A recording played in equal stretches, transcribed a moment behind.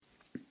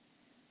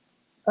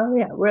Oh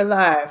yeah, we're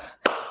live.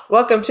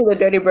 Welcome to the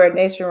Dirty Bird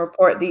Nation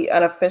Report, the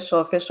unofficial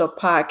official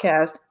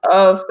podcast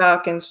of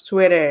Falcons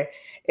Twitter.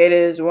 It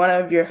is one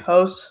of your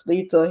hosts,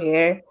 Lethal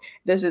here.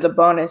 This is a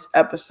bonus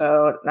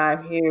episode, and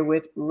I'm here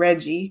with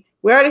Reggie.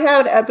 We already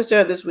have an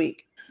episode this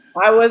week.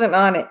 I wasn't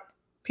on it.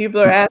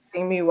 People are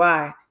asking me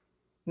why.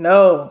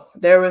 No,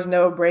 there was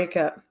no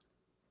breakup.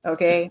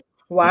 Okay?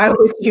 Why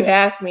would you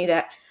ask me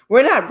that?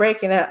 We're not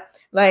breaking up.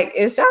 Like,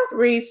 if South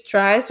Reese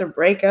tries to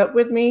break up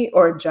with me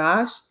or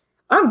Josh,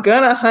 I'm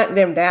gonna hunt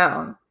them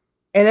down.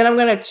 And then I'm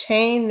gonna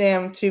chain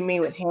them to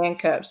me with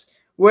handcuffs.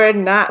 We're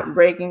not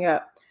breaking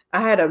up. I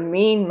had a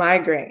mean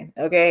migraine,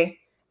 okay?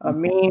 A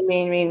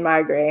mean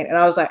migraine. And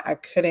I was like, I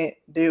couldn't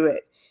do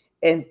it.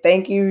 And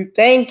thank you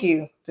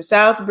to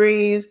South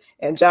Breeze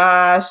and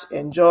Josh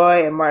and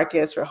Joy and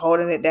Marcus for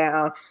holding it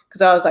down.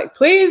 Because I was like,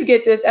 please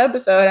get this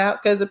episode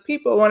out because the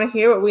people want to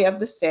hear what we have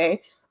to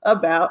say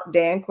about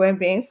Dan Quinn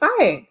being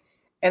fired.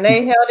 And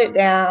they held it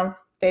down.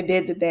 They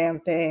did the damn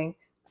thing.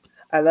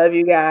 I love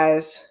you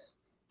guys.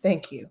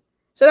 Thank you.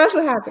 So that's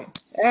what happened.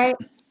 All right.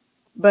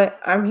 But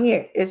I'm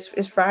here.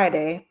 It's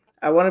Friday.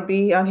 I want to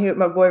be on here with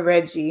my boy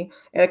Reggie.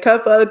 And a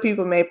couple other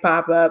people may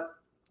pop up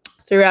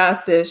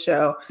throughout this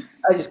show.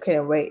 I just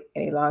couldn't wait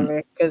any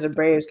longer because the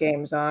Braves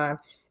game is on.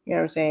 You know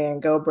what I'm saying?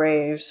 Go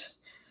Braves.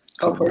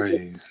 Go Hopefully,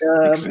 Braves.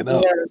 Mix you it know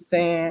up. what I'm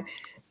saying?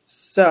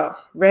 So,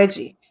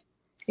 Reggie,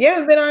 you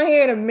haven't been on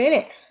here in a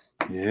minute.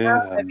 How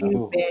Yeah, I have you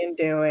know. been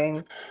doing?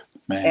 And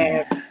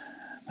Man,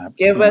 I've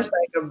been give us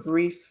doing. like a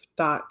brief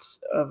thoughts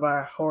of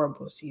our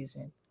horrible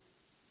season.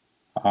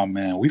 Oh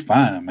man, we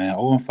fine, man.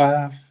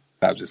 0-5.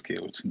 I'm just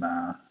kidding with you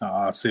now.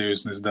 All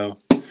seriousness though.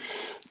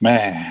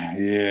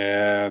 Man,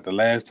 yeah. The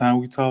last time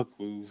we talked,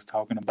 we was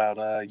talking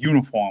about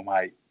uniform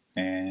height.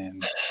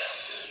 And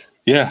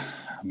yeah,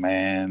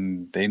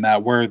 man, they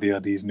not worthy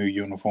of these new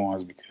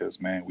uniforms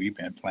because man, we've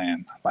been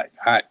playing like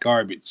hot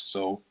garbage.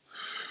 So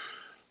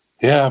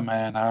yeah,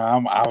 man.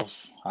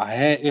 I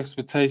had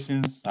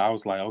expectations. I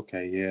was like,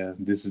 okay, yeah,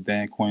 this is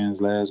Dan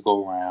Quinn's last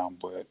go round,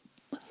 but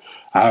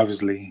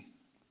obviously,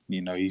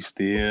 he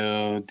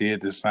still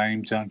did the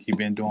same junk he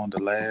been doing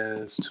the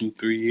last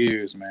 2-3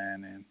 years,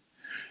 man. And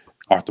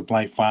Arthur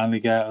Blank finally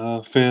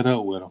got fed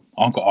up with him.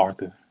 Uncle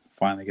Arthur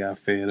finally got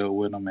fed up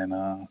with him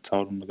and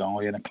told him to go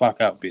ahead and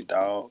clock out, big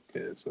dog,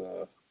 because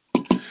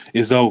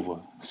it's over.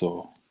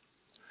 So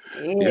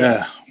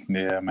Yeah,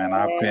 yeah, man. man.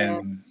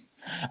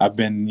 I've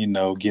been,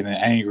 getting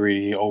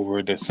angry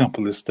over the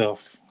simplest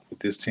stuff with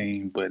this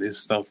team, but it's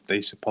stuff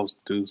they supposed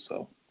to do.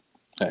 So,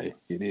 hey,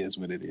 it is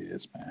what it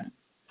is, man.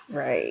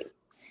 Right.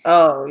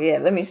 Oh, yeah.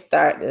 Let me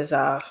start this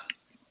off.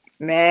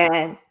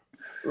 Man,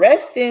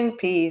 rest in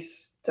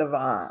peace to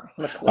Vaughn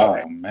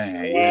McClure. Oh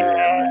man, yeah,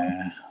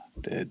 Yeah.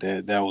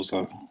 man. That was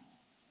um,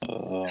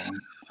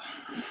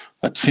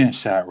 a chin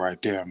shot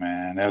right there,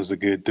 man. That was a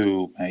good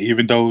dude, man.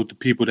 Even though the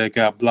people that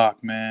got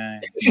blocked,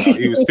 man,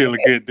 he was still a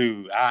good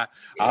dude. I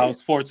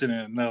was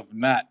fortunate enough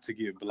not to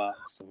get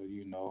blocked, so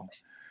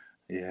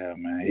yeah,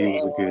 man, he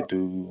was a Man, good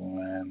dude,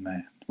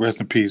 man.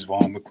 Rest in peace,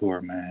 Vaughn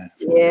McClure, man,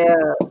 for real.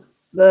 yeah.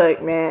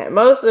 Look, man,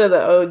 most of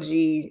the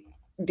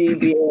OG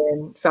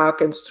DBN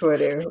Falcons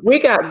Twitter, we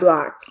got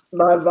blocked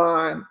by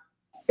Vaughn.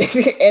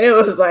 And it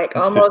was like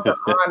almost an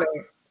honor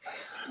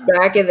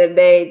back in the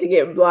day to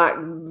get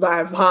blocked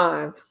by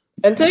Vaughn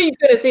until you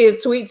couldn't see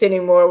his tweets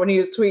anymore when he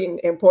was tweeting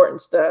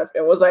important stuff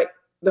and was like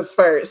the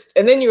first.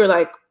 And then you were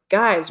like,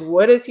 guys,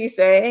 what is he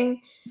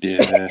saying? Yeah,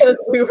 Because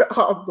we were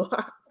all blocked.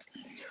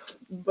 uh,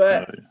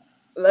 But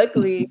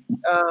luckily,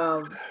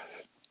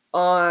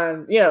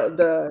 on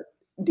the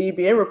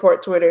DBN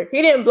report Twitter,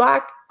 he didn't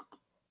block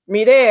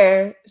me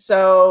there.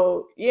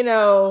 So,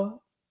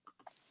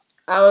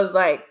 I was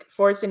like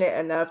fortunate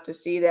enough to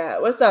see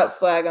that. What's up,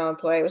 Flag on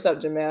Play? What's up,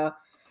 Jamel?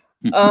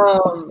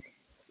 Um,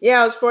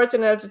 yeah, I was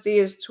fortunate enough to see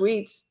his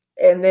tweets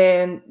and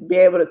then be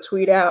able to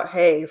tweet out,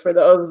 hey, for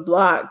those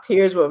blocked,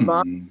 here's what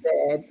Vaughn mhm.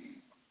 said.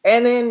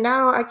 And then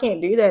now I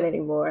can't do that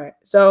anymore.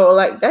 So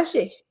like that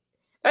shit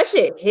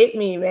hit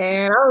me,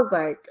 man. I was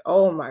like,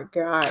 oh my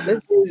God, this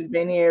dude's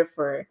been here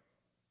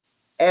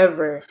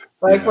forever.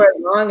 Like Yeah, for as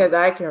long as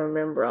I can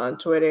remember on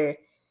Twitter.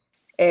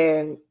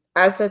 And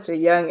at such a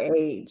young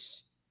age,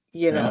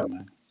 you yeah, know.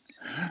 man.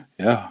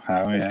 Yeah,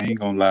 I mean, I ain't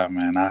gonna lie,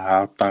 man.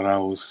 I thought I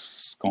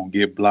was gonna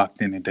get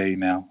blocked any day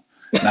now.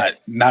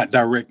 Not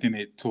directing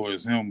it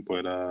towards him,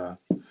 but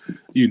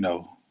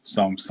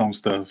some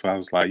stuff I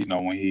was like,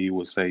 when he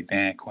would say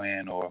Dan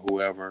Quinn or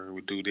whoever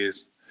would do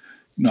this,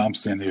 I'm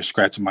sitting there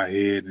scratching my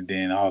head and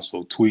then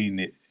also tweeting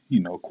it,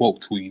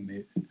 quote tweeting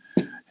it.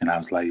 And I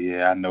was like,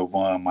 yeah, I know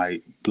Vaughn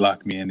might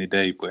block me any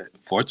day, but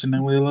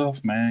fortunately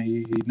enough, man,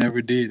 he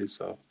never did it.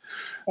 So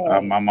Hey,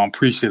 I'm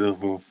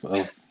appreciative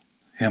of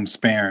him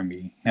sparing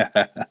me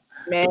the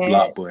man,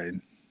 block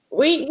button.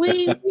 we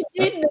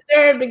didn't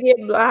deserve to get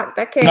blocked.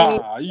 I can't even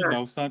Nah,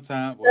 lie.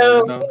 sometimes,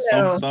 well,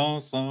 So,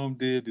 some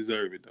did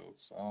deserve it though.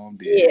 Some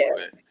did, yeah,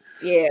 but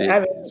yeah. it I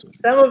mean, is what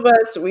some of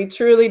us we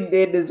truly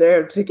did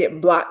deserve to get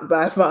blocked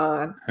by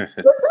Vaughn. it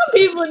But some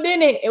people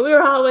didn't, and we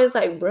were always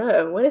like,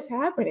 "Bruh, what is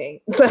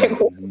happening?" is. Like,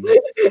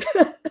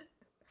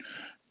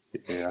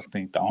 Hmm. Yeah, I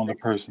think the only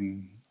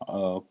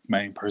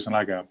main person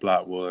I got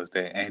blocked was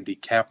that Andy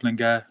Kaplan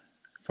guy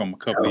from a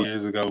couple of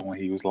years ago when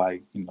he was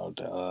like,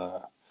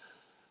 the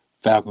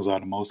Falcons are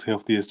the most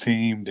healthiest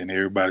team. Then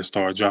everybody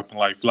started dropping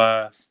like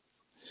flies.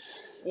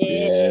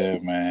 Yeah, Yeah,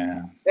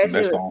 man. that shit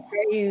That's the was only.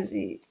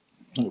 crazy.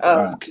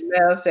 Wonk.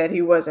 Mel said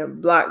he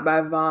wasn't blocked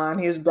by Vaughn.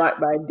 He was blocked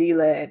by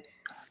D-Led.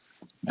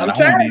 And I'm I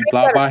trying wasn't to even make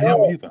blocked that a by him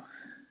goal. either.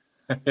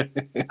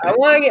 I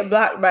want to get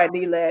blocked by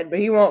D-Led, but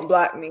he won't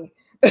block me.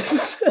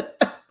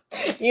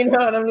 You know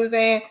what I'm just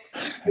saying?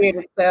 Here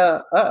to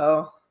tell.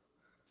 Uh-oh.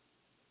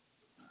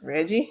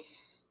 Reggie?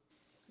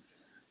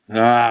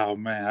 Oh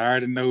man, I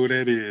already know who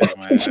that is,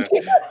 man.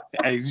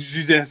 Hey,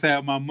 you just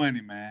have my money,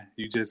 man.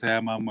 You just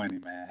have my money,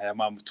 man. Have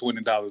my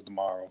 $20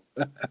 tomorrow.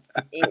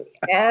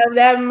 Have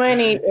that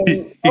money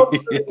and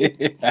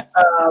hopefully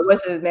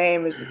what's his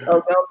name is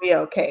gonna be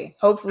okay.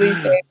 Hopefully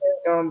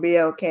Santa's gonna be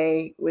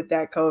okay with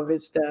that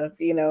COVID stuff.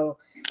 We don't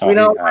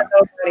want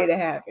nobody to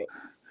have it.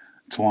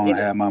 Twan,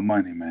 have my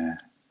money, man.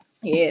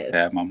 Yeah.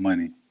 Have my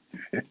money.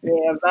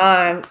 Yeah,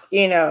 Vaughn,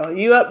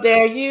 you up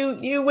there,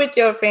 you with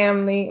your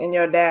family and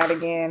your dad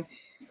again.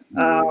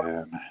 Yeah,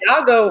 man.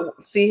 Y'all go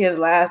see his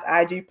last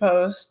IG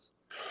post.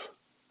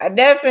 I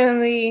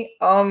definitely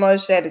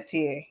almost shed a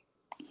tear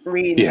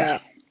reading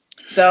that.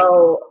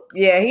 So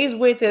yeah, he's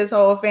with his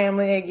whole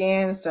family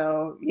again.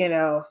 So,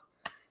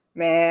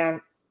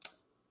 man,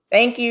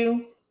 thank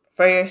you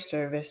for your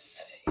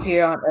service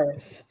here on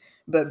Earth.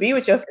 But be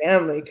with your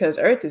family because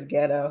Earth is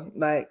ghetto.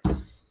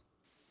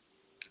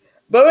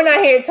 But we're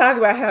not here to talk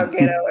about how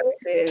ghetto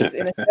Earth is,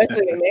 and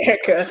especially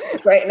America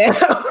right now.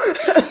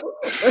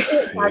 We're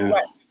here to talk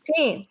about the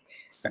team.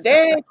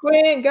 Dan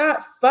Quinn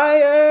got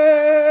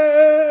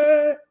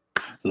fired.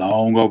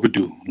 Long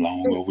overdue.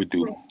 Long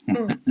overdue.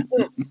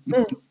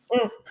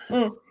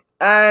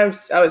 I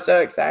was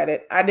so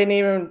excited. I didn't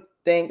even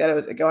think that it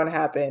was going to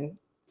happen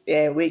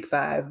in week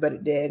 5, but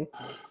it did.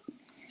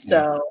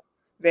 So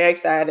very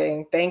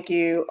exciting. Thank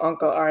you,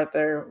 Uncle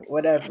Arthur.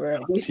 Whatever.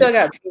 We still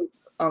got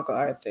Uncle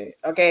Arthur.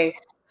 Okay.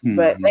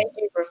 But thank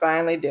you for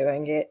finally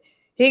doing it.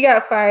 He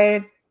got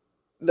fired.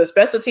 The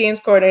special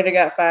teams coordinator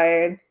got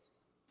fired.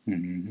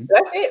 Mm-hmm.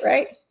 That's it,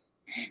 right?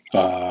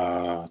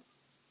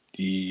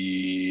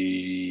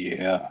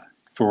 Yeah.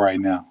 For right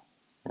now.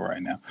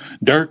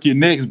 Dirk, you're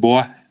next,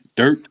 boy.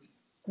 Dirk.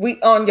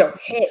 We on your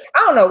head.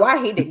 I don't know why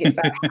he didn't get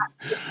fired.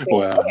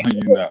 Well,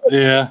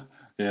 yeah.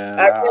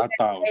 I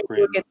thought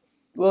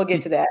we'll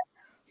get to that.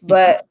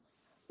 But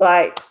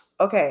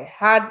okay,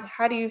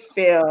 how do you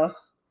feel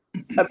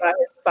about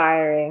his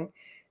firing?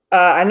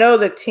 I know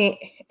the team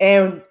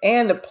and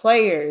the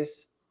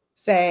players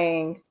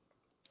saying,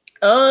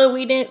 "Oh,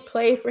 we didn't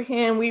play for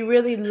him. We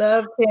really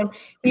loved him.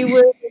 He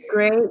was a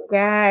great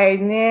guy."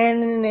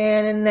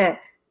 Nah.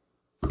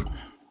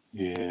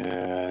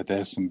 Yeah,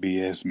 that's some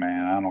BS,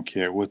 man. I don't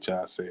care what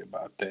y'all say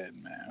about that,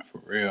 man. For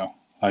real.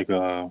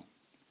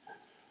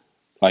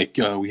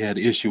 We had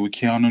an issue with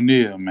Keanu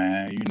Neal,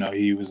 man.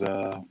 He was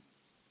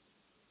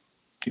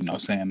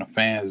saying the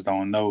fans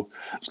don't know.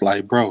 It's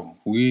like, bro,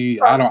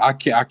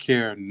 I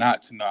care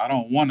not to know. I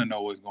don't want to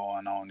know what's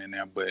going on in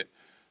there, but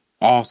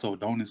also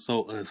don't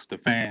insult us, the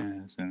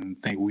fans, and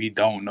think we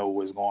don't know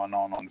what's going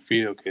on the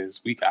field,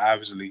 because we can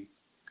obviously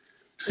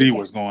see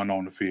what's going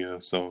on the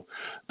field. So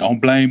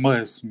don't blame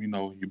us.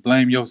 You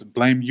blame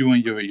you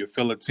and your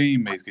fellow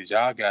teammates, because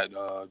y'all got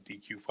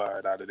DQ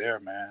fired out of there,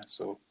 man.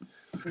 So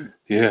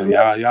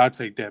yeah, y'all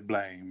take that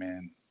blame,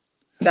 man.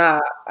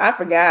 Nah, I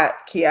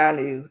forgot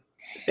Keanu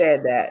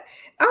said that.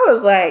 I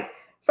was like,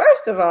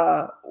 first of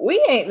all,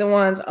 we ain't the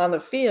ones on the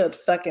field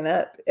fucking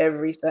up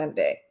every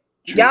Sunday.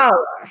 True. Y'all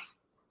are.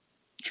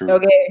 True.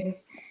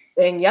 Okay.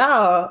 And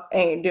y'all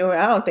ain't doing,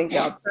 I don't think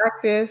y'all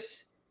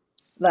practice.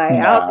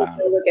 I don't think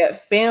they look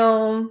at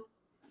film.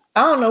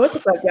 I don't know what the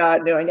fuck y'all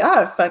are doing. Y'all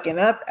are fucking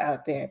up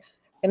out there.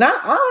 And I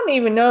don't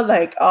even know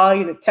all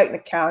the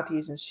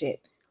technicalities and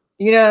shit.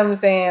 You know what I'm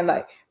saying?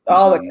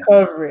 All the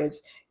coverage.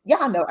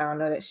 Y'all know I don't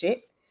know that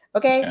shit.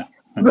 Okay. Yeah.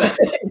 But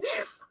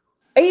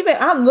even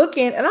I'm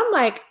looking and I'm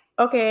like,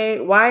 okay,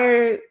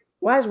 why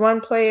is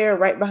one player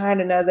right behind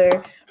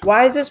another?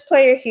 Why is this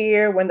player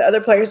here when the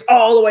other player's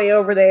all the way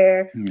over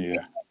there?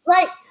 Yeah.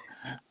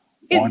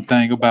 One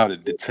thing about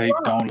it, the tape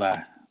don't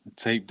lie. The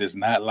tape does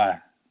not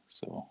lie.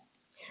 So.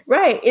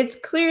 Right. It's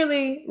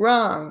clearly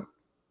wrong.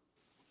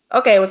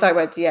 Okay, we'll talk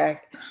about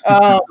T.I.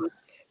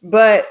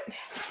 But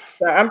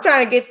sorry, I'm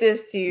trying to get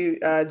this to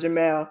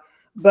Jamel.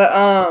 But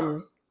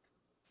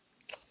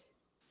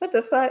what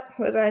the fuck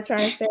was I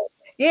trying to say?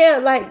 Yeah,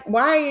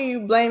 why are you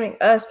blaming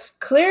us?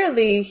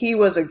 Clearly, he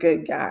was a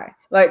good guy.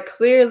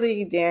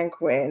 Clearly, Dan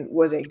Quinn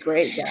was a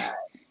great guy.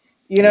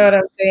 You know what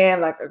I'm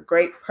saying? A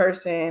great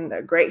person,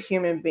 a great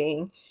human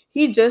being.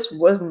 He just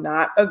was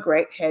not a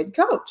great head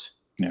coach.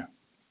 Yeah.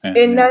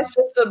 And that's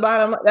just the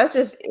bottom. That's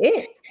just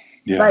it.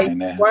 Yeah.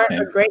 You weren't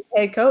a great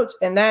head coach,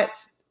 and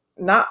that's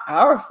not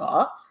our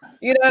fault.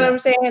 You know what I'm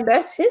saying?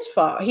 That's his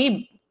fault.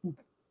 He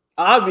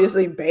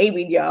obviously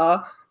babied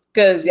y'all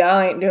because y'all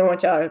ain't doing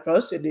what y'all are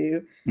supposed to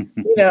do,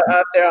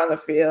 out there on the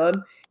field.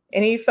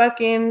 And he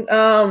fucking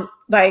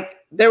like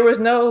there was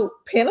no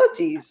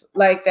penalties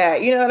like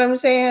that. You know what I'm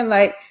saying?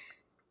 Like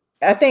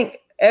I think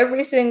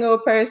every single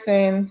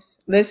person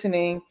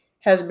listening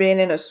has been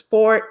in a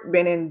sport,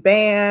 been in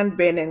band,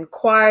 been in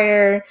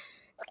choir,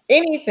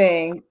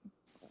 anything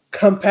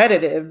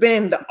competitive,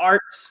 been in the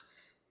arts.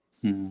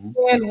 Mm-hmm.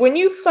 And when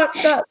you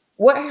fucked up,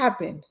 what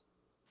happened?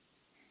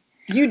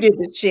 You did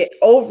the shit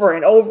over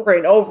and over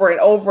and over and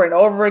over and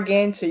over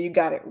again till you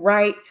got it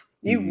right.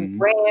 You Mm-hmm.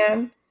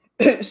 ran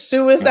Yeah.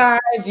 suicide,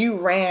 you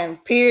ran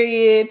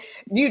period,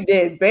 you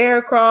did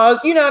bear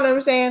crawls. You know what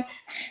I'm saying?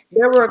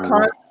 There were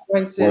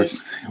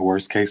consequences.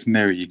 Worst case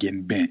scenario, you're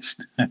getting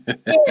benched.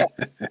 Yeah,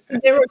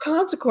 there were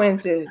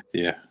consequences.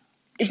 Yeah,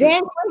 true.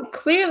 Dan Quinn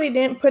clearly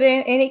didn't put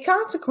in any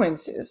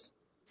consequences.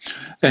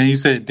 And he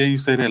said, didn't you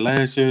say that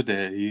last year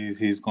that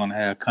he's going to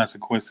have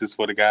consequences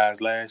for the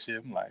guys last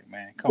year? I'm like,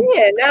 man, come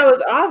Yeah, on, that man.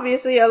 was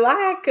obviously a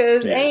lie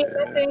because ain't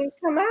Yeah, nothing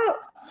come out of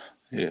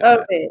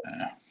yeah, it.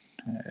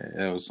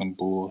 that was some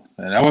bull.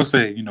 And I would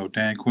say,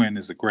 Dan Quinn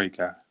is a great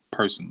guy,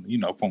 personally.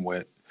 From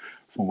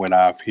what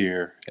I've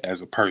heard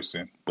as a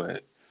person,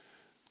 but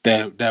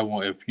that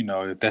one,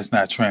 if that's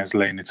not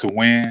translating into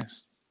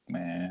wins,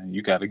 man,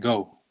 you got to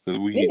go. 'Cause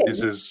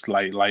this Yeah, is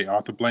like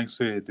Arthur Blank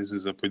said, this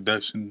is a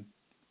production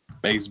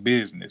based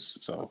business.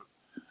 So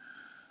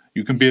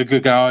you can be a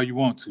good guy all you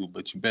want to,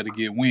 but you better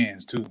get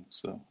wins too.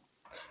 So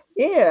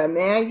yeah,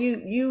 man.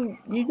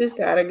 You just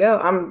gotta go.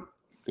 I'm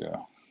yeah.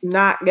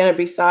 not gonna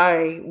be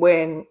sorry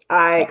when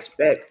I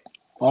expect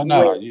Oh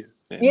no,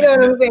 wins. yeah. You know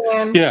what I'm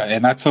saying? Yeah,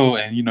 and I told,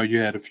 and you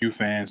had a few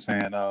fans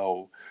saying,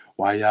 "Oh,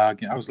 why y'all?"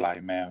 I was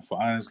like, man,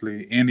 for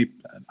honestly,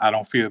 I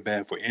don't feel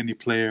bad for any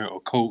player or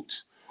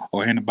coach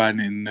or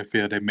anybody in the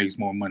field that makes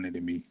more money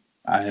than me.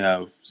 I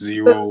have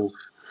zero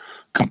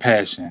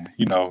compassion.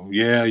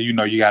 Yeah,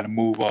 you got to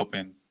move up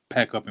and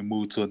pack up and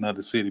move to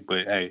another city,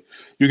 but hey,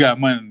 you got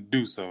money to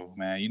do so,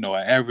 man. An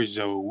average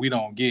Joe, we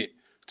don't get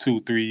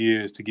 2-3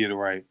 years to get it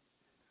right.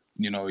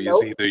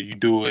 It's Nope. either you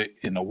do it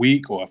in a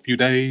week or a few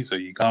days or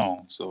you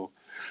gone. So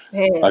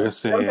like I Man,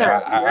 said,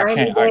 sometimes I 90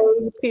 can't, days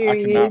I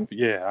cannot, period.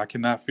 yeah, I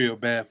cannot feel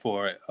bad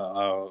for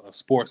a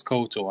sports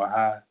coach or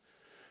a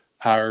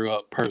higher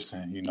up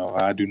person.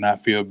 I do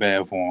not feel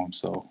bad for him.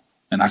 So,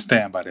 and I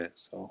stand by that.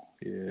 So,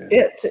 yeah.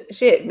 Yeah,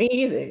 shit, me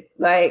either.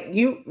 Like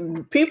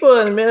you, people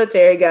in the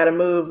military got to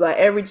move like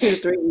every 2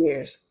 to 3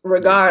 years, Yeah.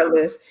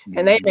 regardless,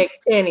 and they Mm-hmm. make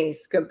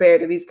pennies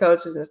compared to these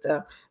coaches and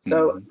stuff.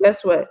 So Mm-hmm.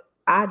 guess what?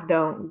 I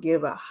don't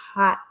give a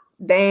hot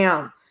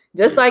damn.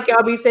 Just Yeah. like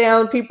y'all be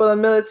saying, people in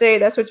the military,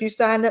 that's what you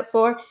signed up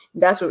for.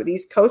 That's what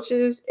these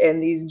coaches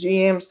and these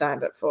GMs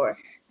signed up for.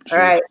 All True.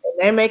 right, and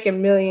they're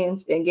making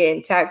millions and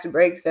getting tax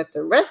breaks that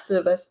the rest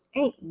of us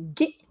ain't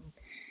getting.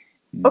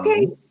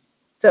 Okay, Mm-hmm.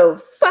 so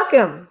fuck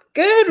them.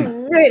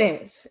 Good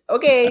riddance.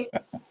 Okay.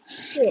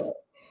 Shit.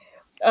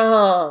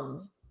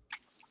 Um.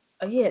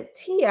 Yeah.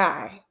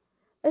 Ti.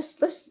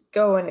 Let's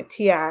go into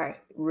Ti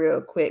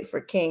real quick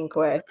for King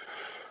Quest.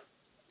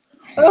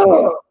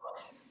 Oh,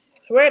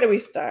 where do we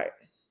start?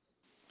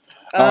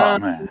 Oh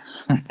Um. man,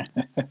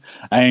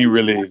 I ain't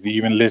really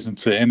even listened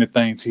to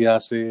anything Ti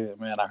said.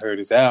 Man, I heard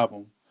his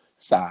album.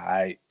 It's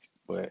alright,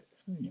 but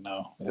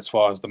as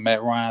far as the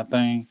Matt Ryan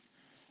thing,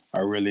 I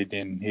really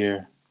didn't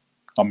hear.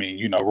 I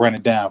mean, run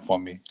it down for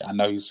me. I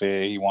know you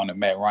said he wanted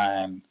Matt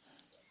Ryan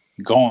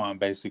gone,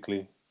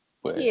 basically,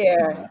 but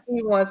Yeah,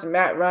 he wants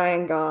Matt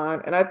Ryan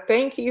gone, and I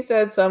think he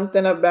said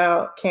something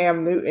about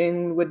Cam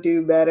Newton would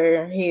do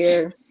better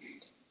here.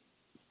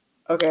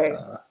 Okay,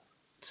 uh,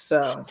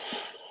 so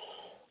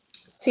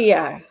Ti,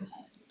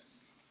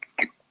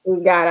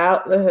 he got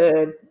out the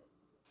hood.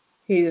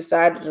 He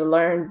decided to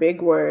learn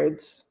big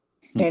words,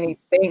 and he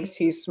thinks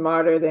he's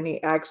smarter than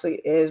he actually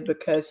is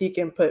because he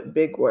can put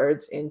big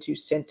words into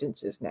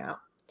sentences now.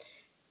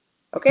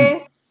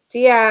 Okay?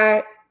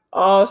 T.I.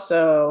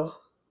 also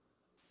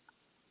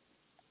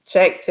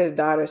checked his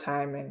daughter's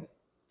hymen.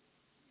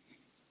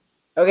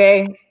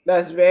 Okay?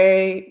 That's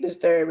very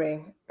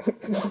disturbing.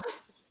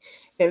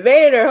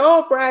 Invaded her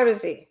whole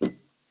privacy.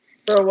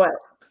 For what?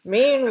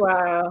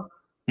 Meanwhile,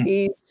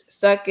 he's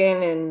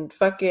sucking and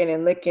fucking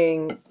and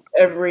licking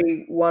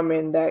every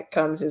woman that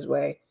comes his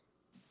way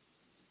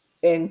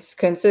and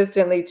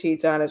consistently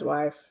cheats on his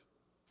wife.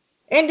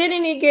 And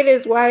didn't he get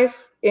his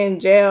wife in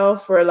jail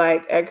for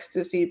like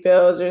ecstasy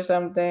pills or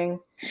something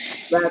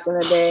back in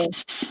the day?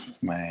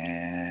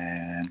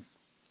 man,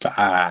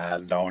 I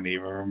don't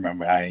even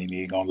remember. I ain't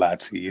even gonna lie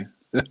to you.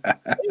 It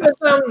was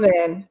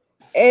something.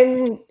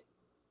 And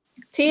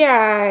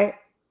Ti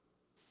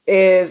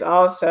is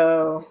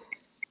also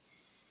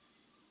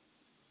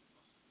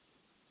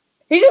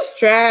he's just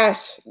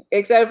trash,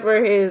 except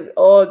for his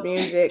old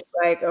music.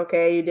 Like,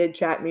 okay, you did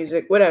trap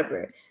music,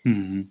 whatever.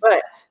 Mm-hmm.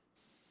 But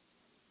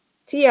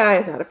Ti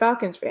is not a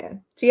Falcons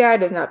fan. Ti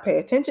does not pay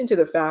attention to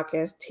the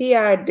Falcons.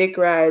 Ti dick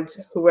rides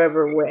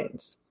whoever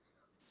wins.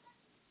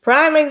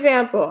 Prime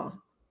example.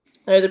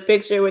 There's a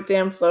picture with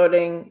them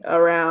floating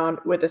around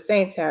with a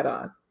Saints hat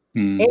on.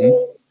 Mm-hmm.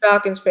 Any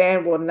Falcons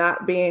fan will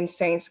not be in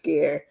Saints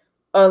gear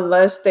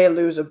unless they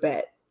lose a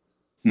bet.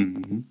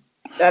 Mm-hmm.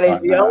 That is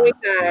Oh the only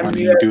nah, time why do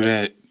you you ever, do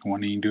that?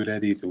 won't even do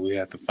that either. We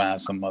have to find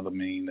some other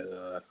mean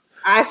to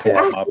I've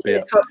pad my seen a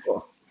belt.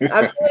 couple.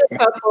 I've seen a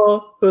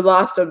couple who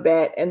lost a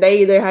bet, and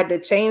they either had to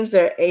change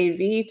their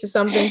AV to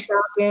something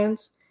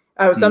Falcons,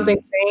 or something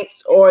Mm,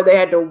 Saints, or they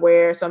had to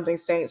wear something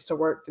Saints to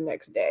work the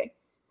next day.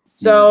 mm,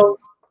 So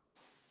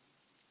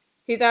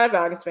he's not a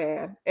Falcons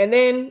fan. And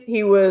then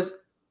he was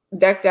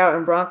decked out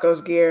in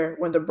Broncos gear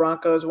when the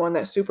Broncos won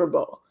that Super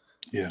Bowl.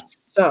 yeah,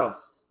 So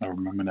I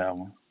remember that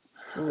one.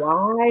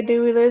 why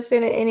do we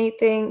listen to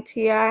anything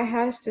T.I.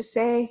 has to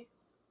say?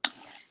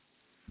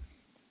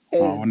 I Is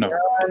don't know,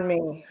 beyond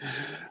me.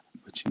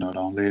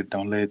 but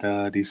don't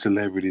let these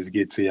celebrities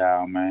get to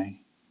y'all, man.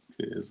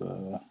 Cause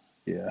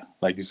yeah,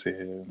 like you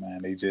said, man,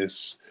 they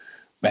just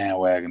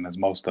bandwagoners.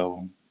 Most of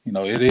them,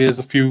 it is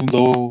a few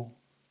loyal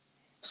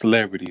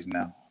celebrities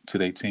now to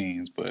their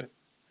teams, but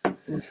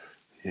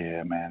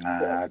yeah, man,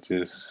 I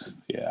just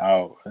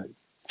yeah.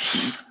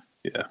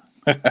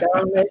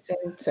 Don't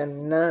listen to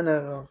none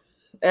of them.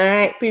 All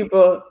right,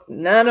 people,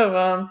 none of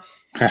them.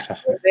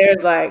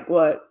 There's like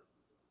what?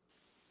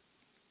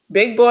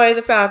 Big Boy is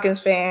a Falcons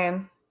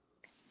fan.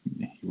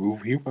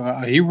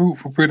 He root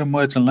for pretty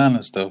much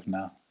Atlanta stuff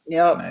now.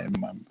 Yep.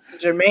 Man,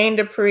 Jermaine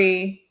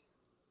Dupri.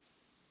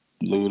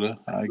 Luda,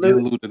 I get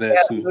Luda, Luda that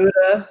yeah, too.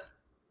 Luda.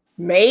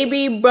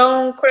 Maybe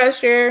Bone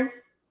Crusher.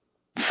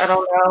 I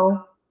don't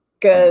know.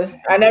 Because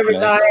I never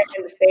saw him That's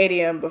in the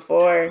stadium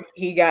before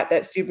he got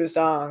that stupid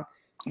song.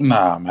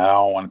 Nah, man, I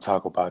don't want to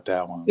talk about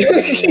that one,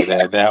 man.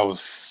 Yeah, that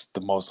was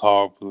the most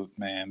horrible,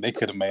 man. They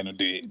could have made him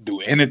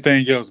do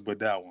anything else but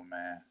that one,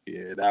 man.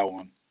 Yeah, that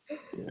one.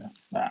 Yeah,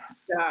 nah.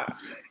 Nah.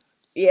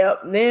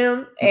 Yep,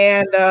 them.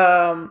 And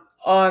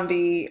on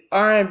the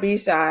R&B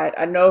side,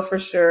 I know for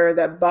sure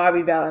that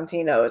Bobby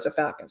Valentino is a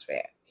Falcons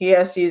fan. He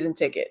has season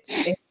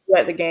tickets. And he's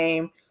at the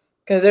game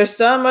because there's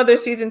some other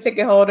season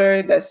ticket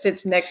holder that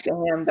sits next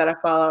to him that I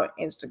follow on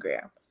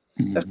Instagram.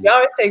 So he Mhm.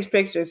 always takes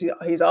pictures.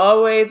 He's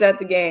always at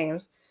the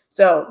games.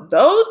 So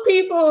those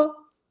people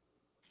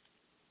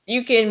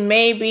you can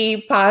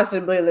maybe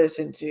possibly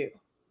listen to,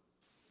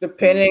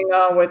 depending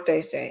on what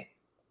they say.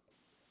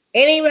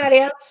 Anybody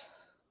else?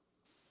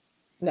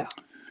 No.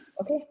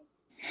 Okay.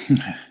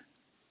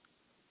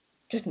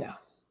 Just no.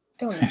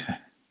 Don't listen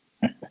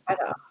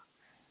at all.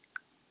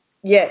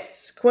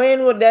 Yes,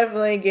 Quinn will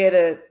definitely get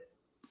a.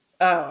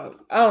 I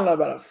don't know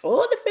about a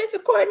full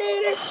defensive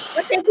coordinator.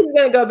 I think he's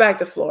gonna go back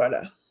to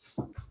Florida.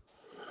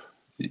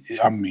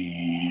 I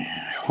mean,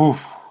 whew.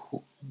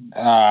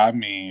 I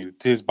mean,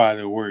 his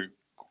body of work,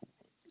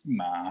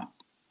 nah.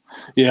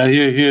 Yeah,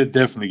 he'll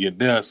definitely get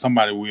there.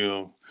 Somebody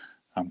will.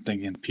 I'm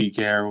thinking Pete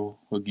Carroll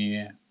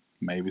again.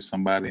 Maybe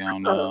somebody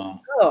on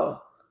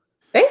Oh,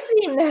 they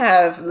seem to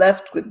have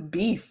left with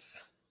beef.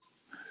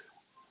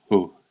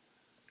 who?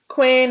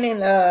 Quinn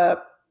and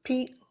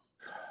Pete.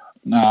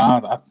 No,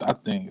 I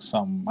think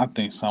some. I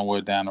think somewhere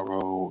down the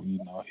road,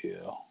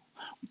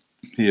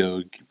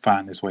 he'll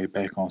find his way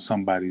back on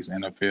somebody's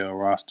NFL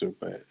roster.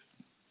 But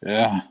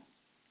yeah,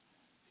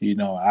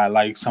 I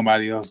like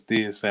somebody else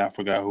did say, I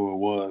forgot who it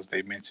was.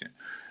 They mentioned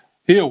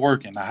he'll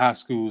work in the high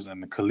schools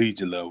and the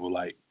collegiate level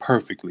like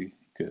perfectly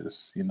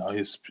because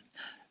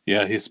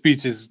his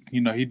speeches.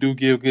 He do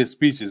give good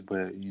speeches,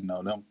 but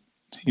them.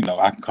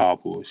 I can call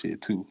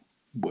bullshit too.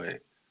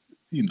 But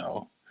you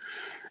know,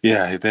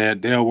 yeah,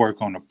 they'll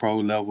work on the pro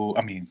level.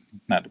 I mean,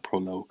 not the pro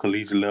level,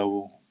 collegiate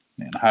level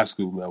and high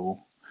school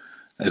level.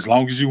 As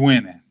long as you're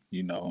winning,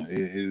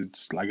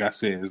 it's like I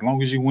said. As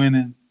long as you're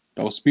winning,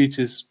 those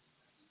speeches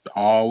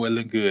all well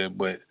and good.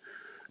 But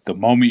the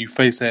moment you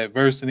face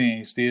adversity and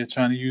you're still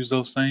trying to use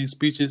those same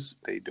speeches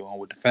they doing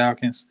with the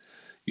Falcons,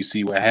 you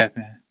see what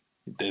happened.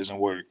 It doesn't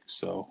work.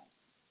 So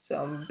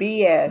Some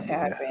BS yeah,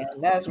 happened.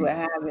 That's what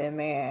happened,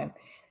 man.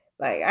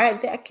 Like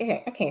I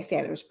can't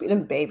stand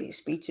them baby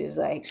speeches.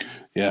 Like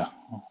yeah,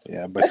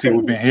 yeah. But that's see, what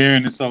we've been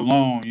hearing it so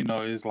long.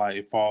 It's like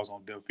it falls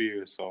on deaf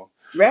ears. So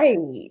right.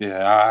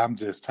 yeah, I'm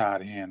just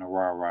tired of hearing the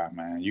rah rah,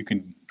 man. You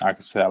can, like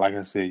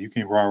I said, you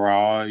can rah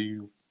rah all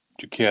you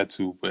care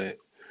to, but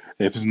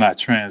if it's not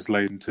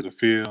translating to the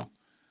field,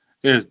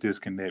 there's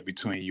disconnect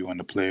between you and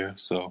the player.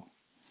 So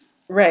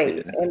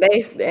Right. yeah,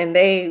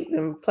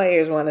 And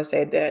players want to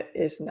say that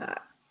it's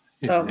not.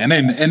 yeah, Oh my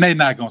and they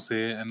not gonna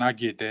say it, and I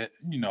get that,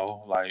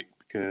 like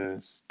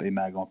because they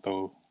not gonna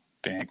throw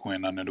Dan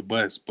Quinn under the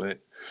bus, but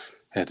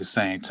at the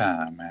same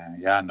time, man,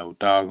 y'all know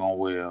doggone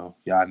well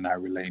y'all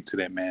not relating to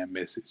that man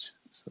message.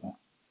 So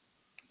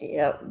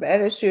yep,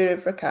 better shooter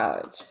for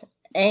college.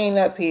 Ain't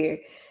up here.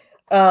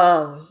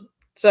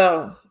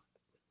 So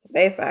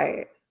they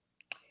fired.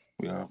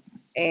 yeah,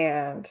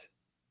 And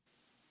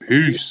we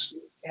peace.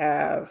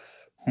 have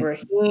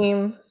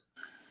Raheem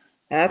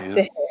at Yep,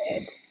 the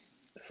head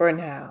for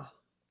now.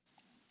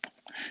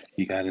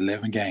 he got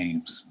 11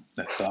 games.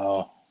 That's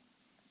all.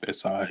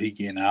 That's all he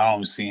getting. I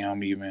don't see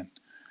him even.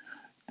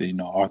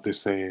 Arthur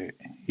said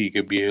he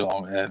could be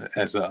on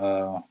as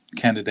a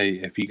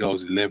candidate if he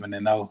goes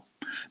 11-0.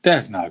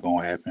 That's not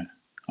gonna happen.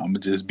 I'm gonna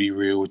just be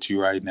real with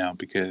you right now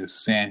because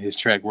seeing his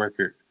track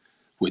record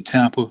with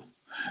Tampa,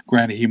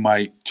 granted he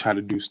might try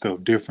to do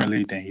stuff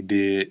differently than he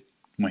did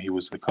when he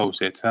was the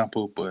coach at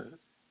Temple, but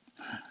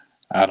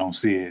I don't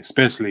see it,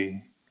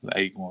 especially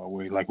like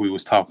we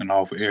was talking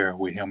off air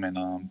with him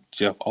and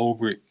Jeff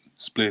Ulbrich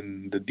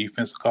splitting the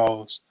defensive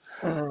calls.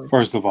 Mhm.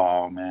 First of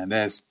all, man,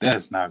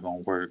 that's not gonna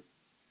work.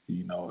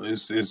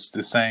 It's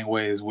the same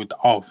way as with the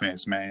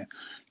offense, man.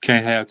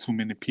 Can't have too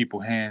many people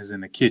hands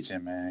in the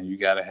kitchen, man. You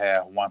gotta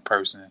have one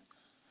person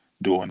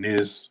doing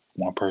this,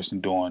 one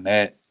person doing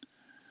that,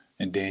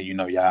 and then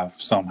y'all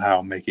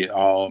somehow make it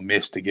all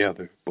mesh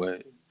together.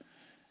 But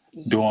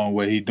doing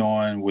what he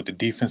doing with the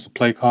defensive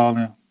play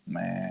calling,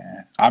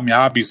 man. I mean,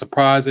 I'd be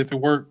surprised if it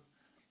worked,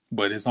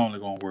 but it's only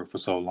gonna work for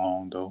so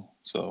long though.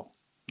 So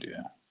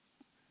yeah.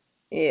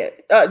 Yeah.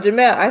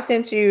 Jamel, I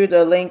sent you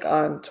the link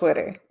on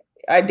Twitter.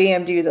 I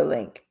DM'd you the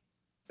link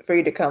for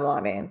you to come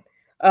on in.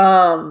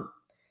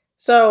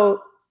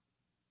 So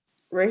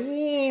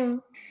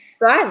Raheem,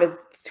 so I have a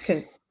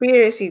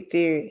conspiracy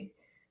theory.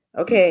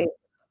 Okay,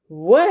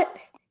 what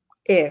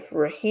if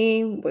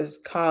Raheem was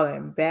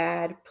calling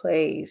bad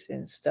plays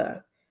and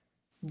stuff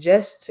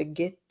just to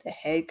get the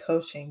head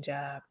coaching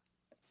job?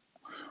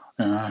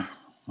 Uh,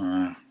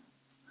 uh,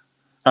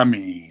 I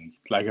mean,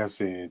 like I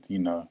said,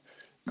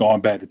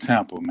 going back to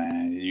Tampa,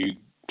 man,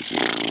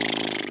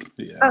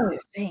 yeah. I'm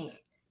just saying,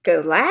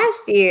 because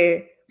last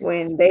year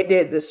when they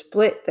did the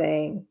split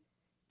thing,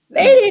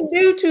 they didn't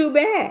do too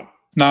bad.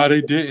 No,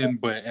 they didn't.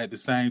 But at the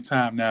same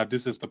time, now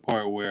this is the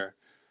part where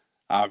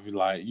I'll be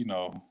like,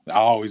 I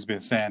always been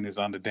saying this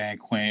under Dan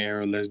Quinn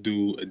era. Let's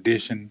do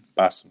addition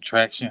by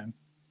subtraction.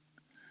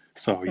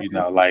 So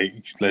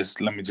like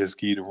let me just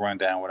give you the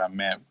rundown what I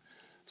meant.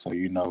 So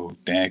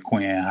Dan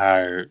Quinn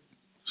hired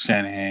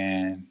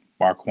Shanahan,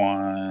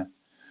 Marquand,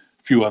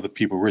 a few other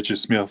people. Richard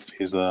Smith,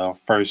 his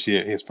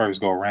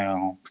first go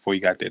around before he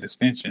got that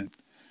extension.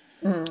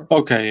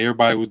 Okay,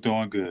 everybody was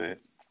doing good.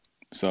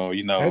 So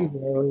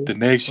the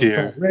next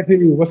year,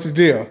 what's the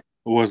deal?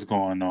 What's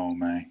going on,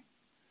 man?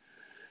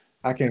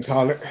 I can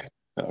call it.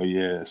 Oh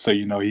yeah. So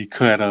he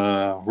cut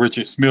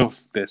Richard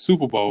Smith that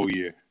Super Bowl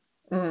year.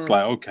 It's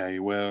like, okay,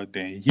 well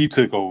then he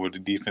took over the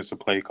defensive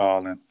play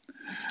calling.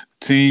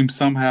 Team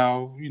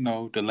somehow,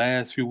 the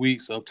last few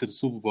weeks up to the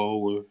Super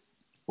Bowl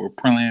were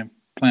playing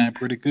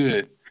pretty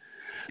good.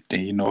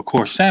 Then of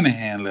course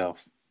Shanahan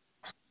left.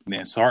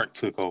 Then Sark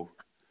took over.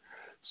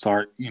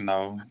 Sark,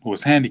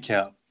 was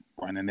handicapped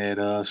running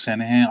that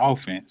Shanahan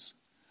offense.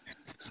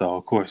 So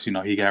of course,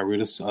 he got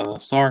rid of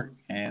Sark,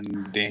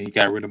 and then he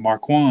got rid of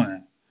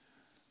Marquand.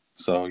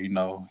 So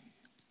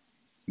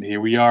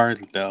here we are.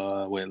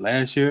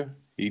 Last year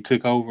he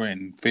took over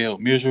and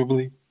failed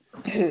miserably.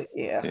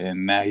 Yeah.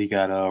 And now he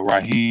got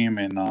Raheem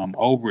and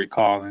Ulbrich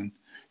calling.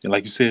 And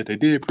like you said, they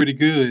did pretty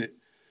good.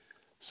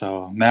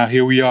 So now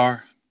here we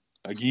are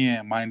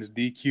again, minus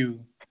DQ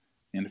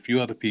and a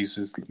few other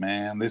pieces.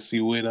 Man, let's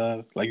see what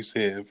like you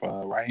said, if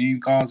Raheem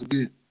calls a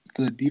good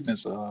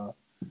defense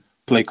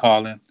play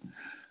calling,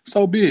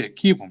 so be it,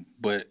 keep him.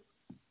 But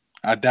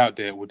I doubt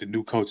that with the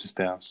new coaching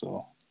staff.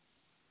 So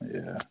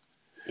yeah.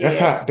 That's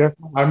how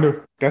I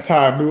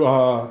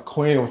knew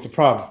Quinn was the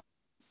problem.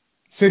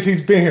 Since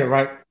he's been here,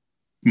 right?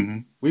 Mm-hmm.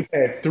 We've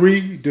had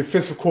 3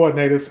 defensive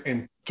coordinators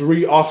and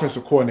 3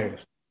 offensive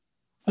coordinators.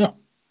 Yeah.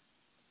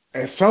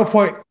 At some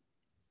point,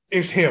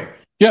 it's him.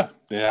 Yeah,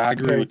 I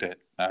agree with that.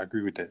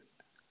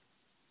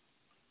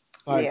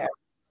 Like,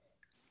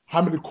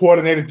 how many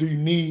coordinators do you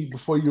need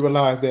before you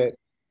realize that,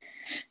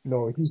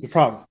 he's the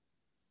problem?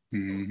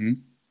 Mm-hmm.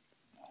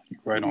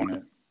 You're right on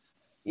it.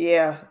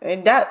 Yeah,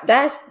 and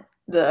that's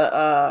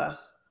the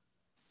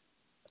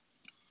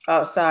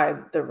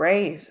outside the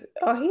Rays.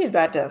 Oh, he's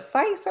about to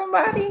fight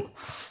somebody.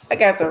 I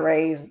got the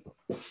Rays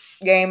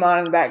game on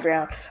in the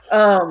background.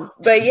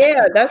 But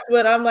yeah, that's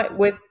what I'm like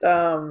with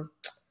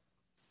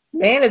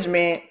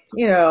management.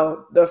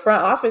 The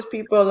front office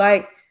people.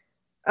 Like,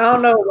 I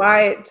don't know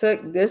why it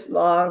took this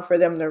long for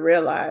them to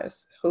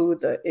realize who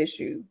the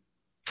issue.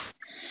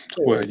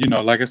 Well,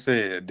 like I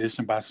said,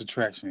 addition by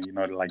subtraction.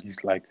 Like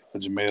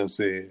Jamel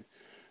said,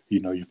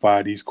 you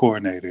fire these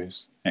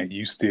coordinators, and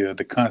you still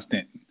the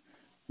constant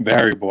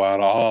variable out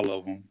of all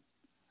of them.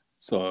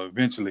 So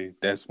eventually,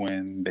 that's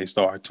when they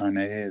start turning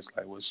their heads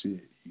like, well,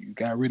 shit, you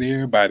got rid of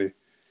everybody.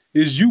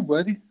 It's you,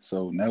 buddy.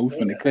 So now we're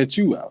finna cut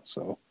you out.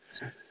 So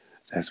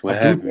that's what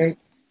happened.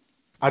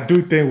 I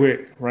do think with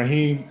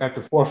Raheem at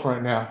the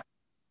forefront now,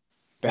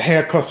 the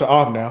haircuts are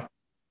off now.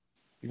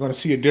 You're going to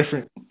see a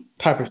different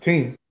type of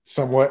team,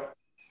 somewhat.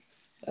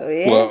 Oh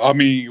yeah. Well, I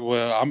mean,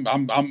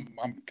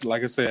 I'm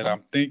like I said,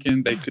 I'm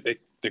thinking they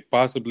could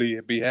possibly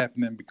be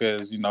happening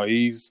because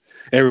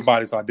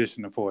everybody's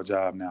auditioning for a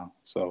job now.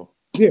 So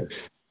yes,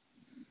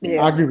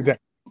 I agree with that.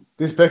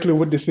 This is basically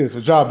what this is,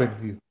 a job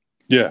interview.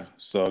 Yeah.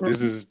 So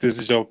this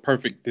is your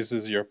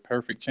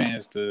perfect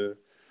chance to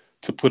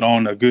put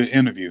on a good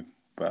interview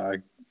by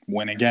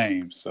winning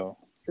games. So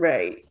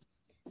right.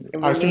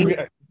 All right, so let me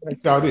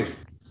ask y'all this.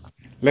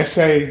 Let's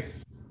say,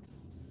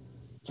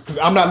 because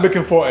I'm not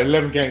looking for an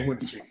 11-game win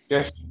streak.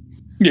 That's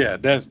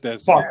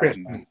far-fetched.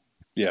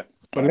 Yeah,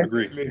 but I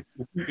agree.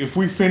 If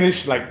we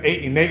finish like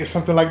 8-8 or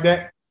something like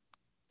that,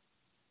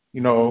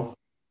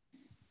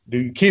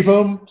 Do you keep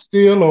him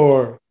still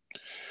or?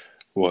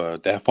 Well,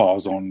 that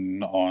falls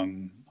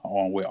on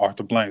what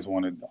Arthur Blanks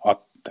wanted.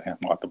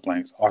 Arthur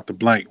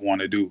Blank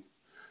want to do.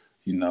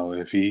 You know,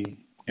 if he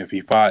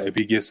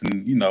gets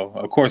in, you know,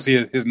 of course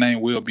his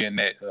name will be in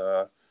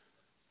that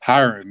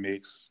hiring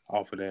mix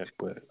off of that,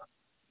 but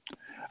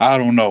I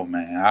don't know,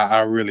 man. I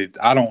really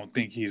I don't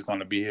think he's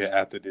gonna be here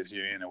after this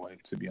year anyway.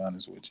 To be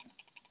honest with you,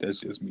 that's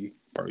just me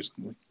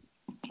personally.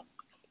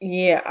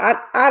 Yeah,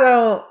 I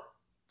don't.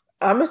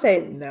 I'm gonna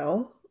say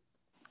no.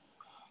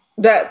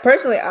 That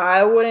personally,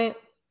 I wouldn't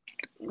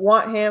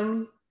want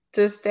him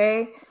to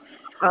stay.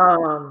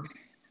 Because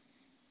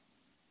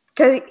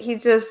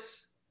he's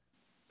just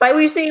like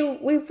we've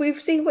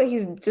seen what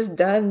he's just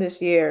done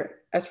this year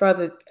as far as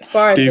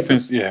the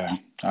Defense, yeah,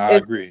 I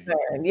is agree.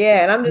 concerned.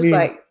 Yeah, and I'm I just mean,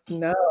 like,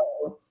 no.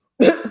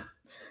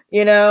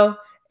 you know,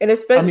 and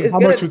especially it's how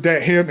gonna much was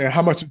that him and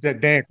how much was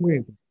that Dan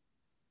Quinn?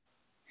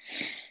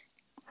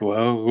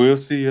 Well, we'll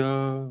see.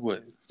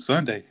 What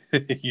Sunday?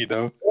 You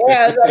know,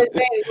 yeah, I was about to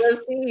say,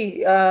 let's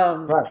see.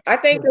 Right. I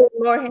think it was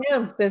more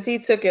him since he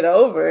took it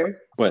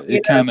over. but You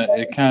know,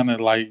 it kind of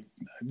like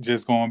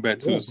just going back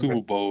to Yeah, the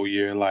Super Bowl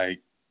year.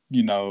 Like,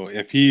 you know,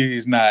 if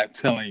he's not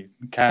telling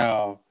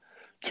Kyle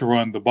to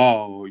run the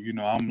ball, you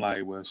know, I'm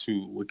like, well,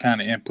 shoot, what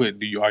kind of input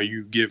are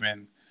you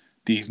giving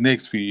these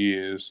next few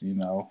years? You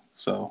know,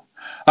 so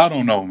I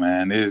don't know,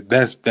 man.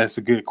 That's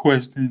a good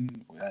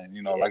question. And,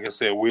 you know, like I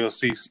said, we'll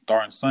see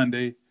starting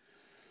Sunday.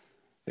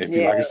 If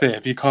he, yeah, like I said,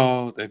 if he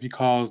calls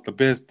the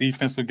best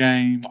defensive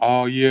game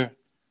all year,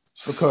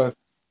 because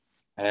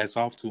hats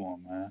off to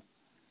him, man.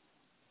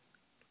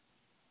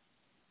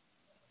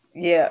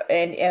 yeah,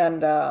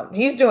 and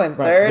he's doing right,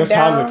 third that's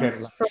how I look at it.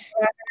 downs Like, from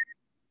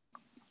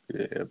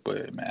Yeah,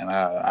 but man,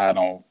 I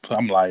don't.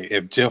 I'm like, right, he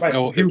If was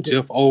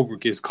Jeff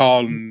Ulbrich is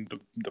calling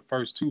the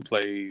first two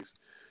plays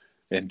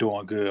and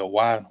doing good,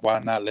 why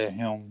not let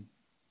him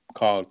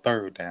call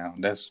third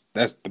down? That's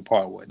the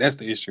part where that's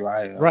the issue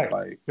I have. right.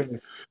 Like, 'Cause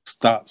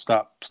stop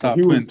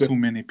he was putting too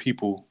many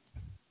people.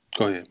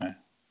 Go ahead, man.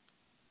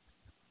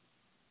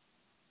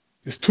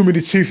 there's too many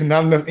Chiefs and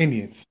not enough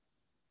Indians.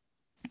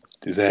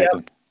 yep,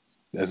 Exactly.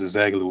 That's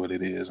exactly what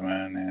it is,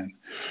 man. And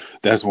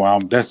that's why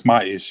that's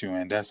my issue,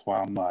 and that's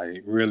why I'm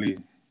like, really,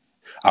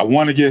 I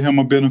want to give him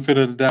a benefit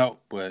of the doubt,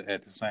 but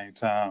at the same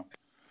time,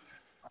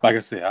 like I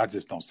said, I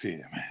just don't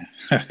see it,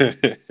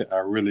 man. I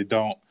really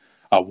don't.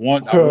 I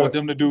want Because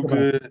them to do think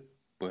about it. good,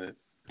 but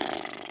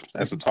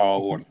that's a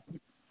tall order.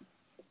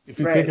 If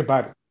you think right.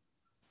 about it,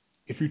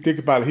 if you think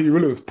about it, he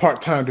really was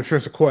part-time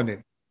defensive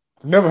coordinator.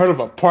 I've never heard of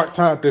a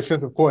part-time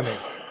defensive coordinator.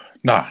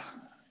 Nah,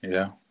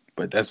 yeah,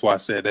 but that's why I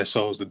said that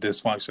shows the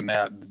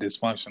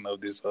dysfunction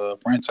of this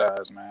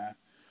franchise, man,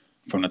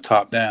 from the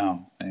top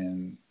down,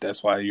 and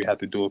that's why you have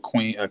to do a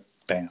clean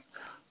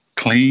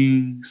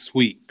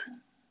sweep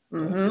of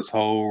Mm-hmm. this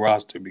whole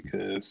roster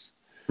because,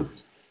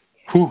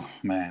 whew,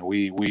 man,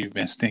 we've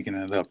been stinking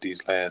it up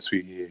these last few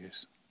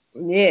years.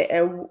 Yeah,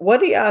 and what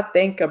do y'all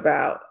think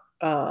about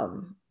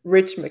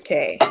Rich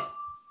McKay?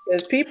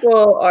 Because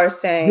people are Good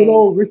saying,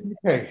 old Ricky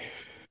McKay.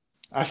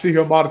 I see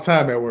him all the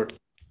time at work.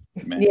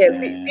 yeah,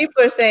 Man,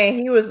 people are saying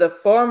he was a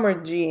former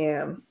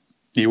GM,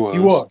 he He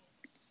was. was.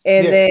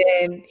 and Yeah.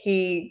 then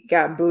he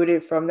got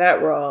booted from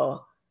that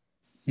role,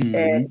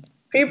 and Hmm.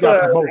 He people got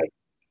are promoted. like,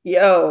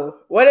 "Yo,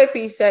 what if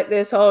he set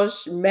this whole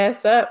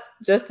mess up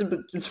just to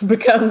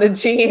become the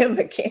GM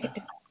again?"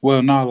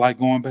 Well, no, like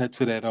going back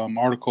to that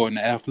article in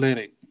the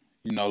Athletic,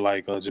 you know,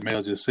 like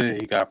Jamel just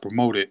said, he got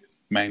promoted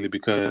mainly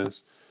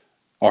because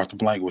Arthur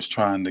Blank was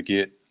trying to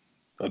get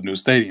a new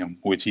stadium,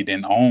 which he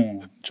didn't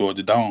own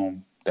Georgia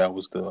Dome. That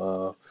was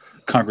the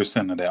Congress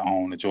Center that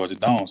owned the Georgia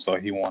Dome, so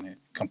he wanted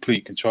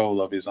complete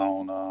control of his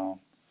own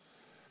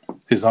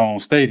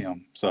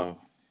stadium. So,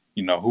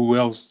 you know, who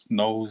else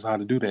knows how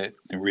to do that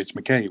than Rich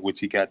McKay, which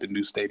he got the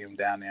new stadium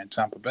down there in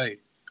Tampa Bay.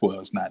 Well,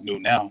 it's not new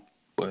now,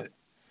 but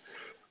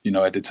you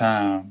know, at the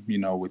time, you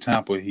know, with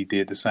Tampa, he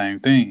did the same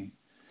thing.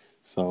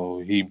 So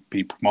he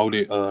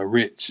promoted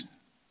Rich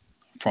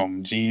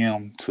from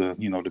GM to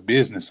the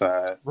business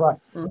side, Right.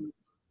 Mhm.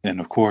 and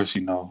of course,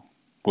 you know,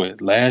 what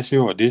last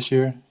year or this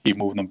year, he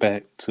moved them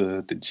back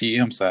to the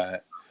GM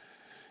side,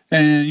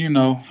 and Stadium.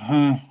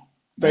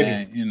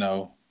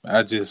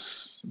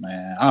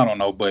 man, I don't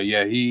know, but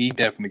yeah, he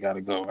definitely got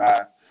to go.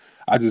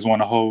 I just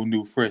want a whole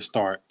new fresh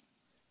start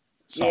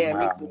Yeah, me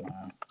somehow. too.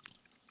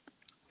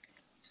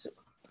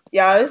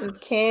 Y'all, this is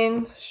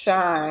Ken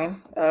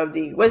Shine of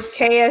the what's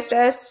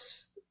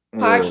KSS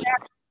Yeah,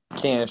 podcast.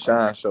 Ken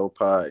Shine Show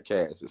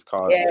podcast. It's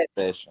called The Yes,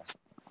 Session.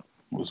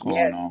 What's yes.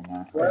 going on,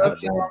 man? How y'all Welcome,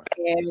 doing?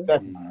 Ken.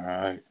 Definitely. All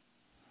right.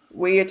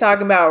 We are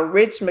talking about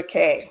Rich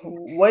McKay.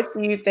 What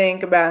do you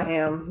think about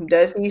him?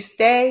 Does he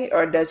stay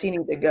or does he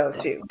need to go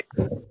too?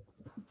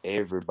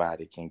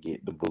 Everybody can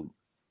get the boot.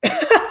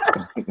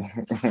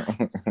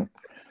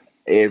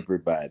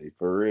 Everybody,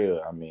 for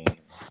real. I mean,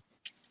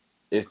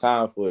 it's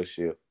time for a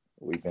shift.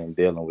 We've been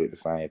dealing with the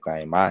same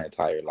thing my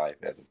entire life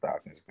as a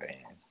Falcons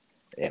fan.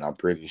 And I'm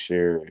pretty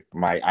sure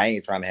I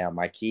ain't trying to have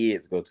my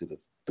kids go through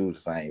the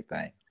same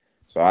thing.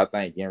 So I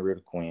think getting rid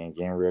of Quinn,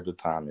 getting rid of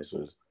Thomas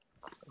was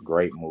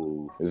great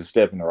move. It's a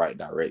step in the right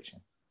direction.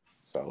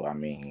 So I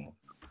mean,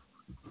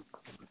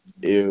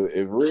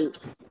 if Rick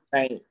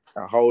can't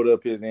hold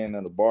up his end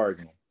of the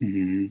bargain,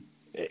 Mm-hmm.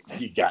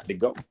 he got to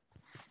go.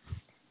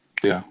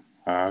 Yeah,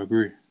 I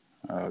agree.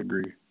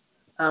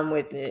 I'm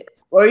with it.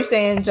 What are you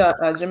saying,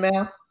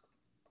 Jamel?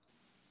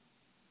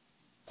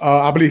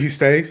 I believe he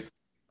stayed.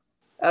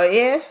 Oh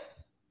yeah.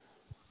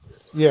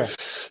 Yeah.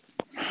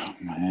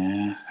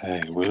 Man,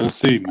 hey, we'll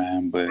see,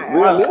 man. But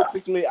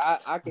Realistically,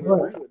 I could But,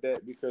 agree with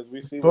that because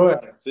we see what but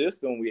kind of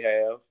system we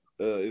have.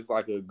 It's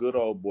like a good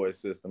old boy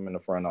system in the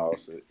front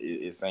office.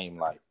 It seemed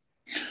like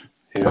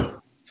yeah,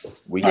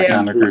 we I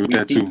kind of agree with we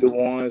that keep the too.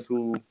 ones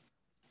who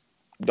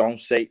don't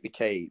shake the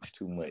cage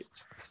too much.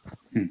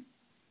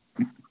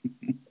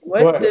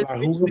 What but does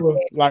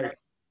like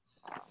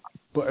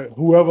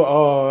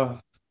whoever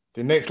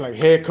the next like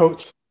head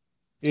coach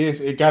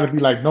is, it got to be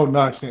like no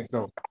nonsense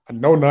though, a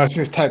no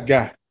nonsense type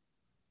guy.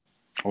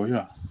 Oh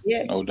yeah,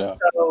 yeah? no doubt.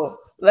 So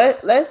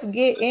let's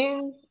get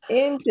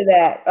into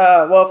that.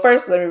 Well,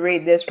 first let me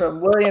read this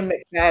from William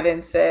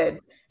McFadden. Said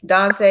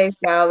Dante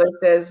Fowler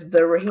says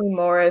the Raheem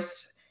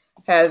Morris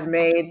has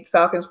made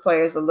Falcons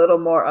players a little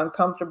more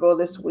uncomfortable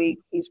this week.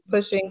 He's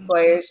pushing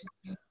players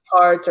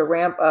hard to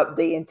ramp up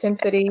the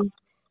intensity,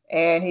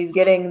 and he's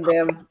getting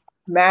them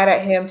mad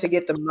at him to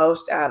get the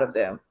most out of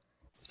them.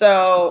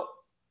 So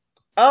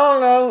I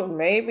don't know.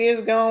 Maybe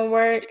it's gonna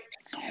work,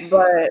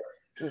 but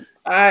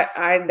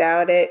I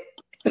doubt it.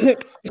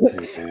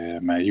 Yeah,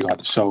 man, you got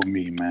to show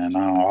me, man.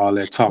 All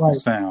that talking Right.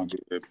 sound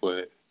good,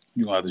 but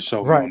you got to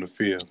show me Right. on the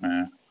field,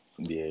 man.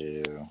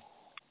 Yeah.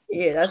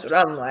 Yeah, that's what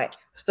I'm like.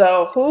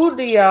 So, who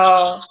do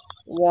y'all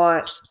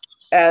want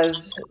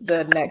as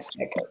the next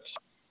head coach?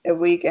 If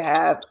we could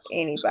have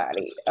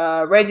anybody,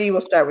 Reggie,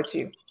 we'll start with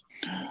you.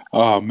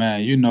 Oh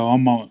man,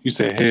 I'm on. You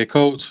said head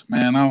coach,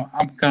 man.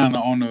 I'm kind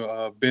of on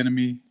the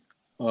Benemy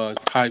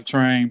hype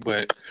train,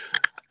 but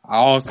I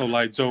also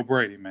like Joe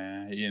Brady,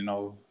 man.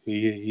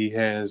 He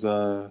has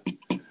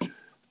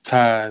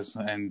ties,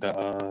 and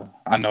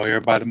I know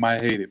everybody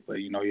might hate it, but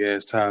he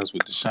has ties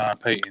with the Sean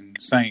Payton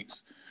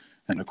Saints,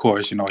 and of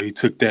course, he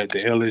took that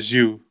to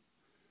LSU,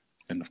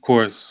 and of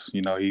course,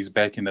 he's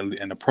back in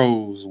the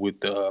pros with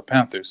the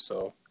Panthers.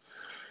 So,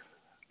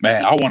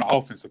 man, I want an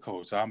offensive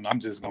coach. I'm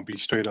just gonna be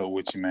straight up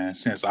with you, man.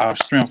 Since our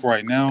strength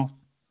right now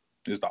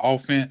is the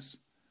offense,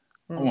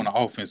 I want an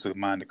offensive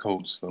minded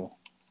coach. So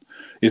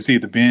it's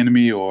either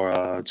Ben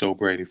or Joe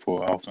Brady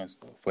for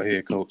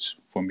head coach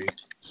for me.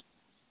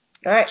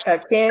 All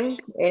right, Ken,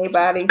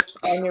 anybody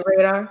on your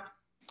radar?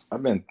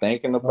 I've been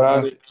thinking Uh,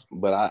 about it,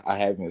 but I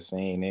haven't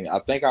seen any. I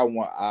think I'm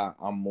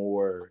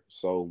more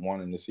so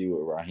wanting to see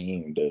what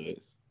Raheem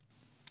does.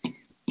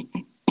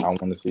 I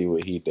want to see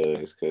what he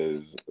does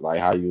because, like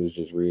how you was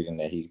just reading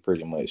that he's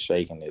pretty much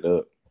shaking it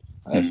up.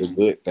 That's a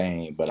good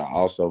thing, but I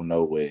also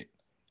know what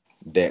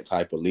that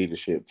type of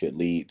leadership could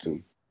lead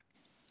to.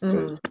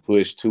 Because if you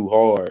push too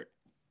hard,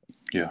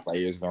 Yeah,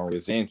 players gonna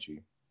resent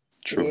you.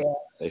 true. Yeah,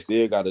 They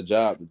still got a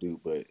job to do,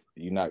 but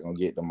you're not gonna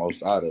get the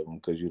most out of them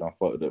because you done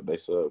fucked up their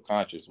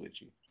subconscious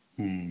with you.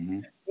 Mm-hmm.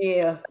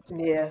 yeah.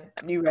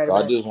 You right So I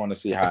about just want to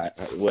see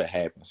what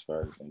happens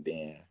first, and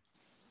then.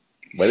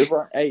 But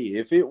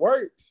if it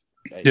works,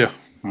 hey, Yeah,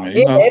 I'm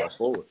it. all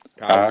for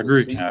it. I College is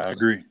agree.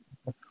 cheap.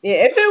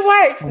 Yeah, if it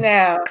works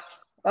now,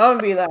 I'm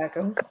gonna be like,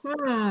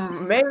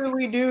 maybe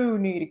we do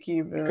need to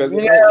keep him. Because You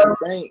it makes me know?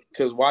 think.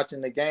 Because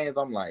watching the games,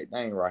 I'm like,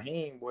 dang,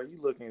 Raheem, boy, you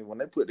looking when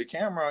they put the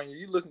camera on you,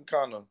 you looking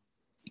kind of.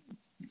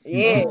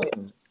 Yeah.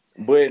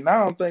 But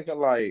now I'm thinking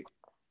like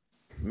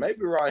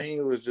maybe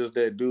Raheem was just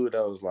that dude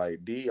that was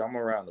like, D, I'm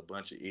around a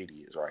bunch of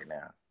idiots right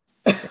now.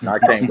 And I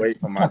can't wait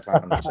for my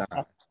time to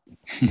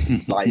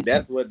shine. Like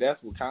that's what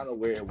kind of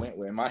where it went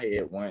in my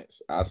head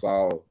once I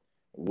saw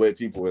what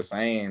people were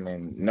saying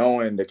and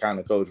knowing the kind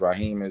of coach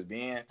Raheem has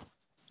been.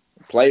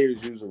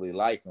 Players usually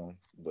like him,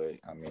 but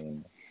I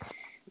mean,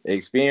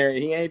 experience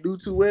he ain't do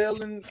too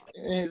well in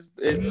his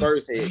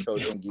first head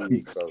coaching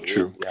gig. So we'll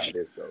True. see how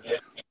this goes.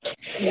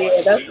 Yeah,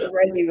 that's what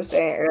Reggie was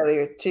saying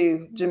earlier too.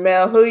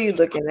 Jamel, who are you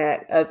looking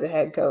at as a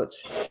head coach?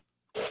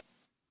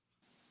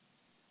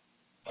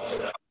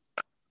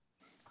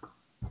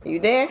 You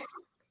there?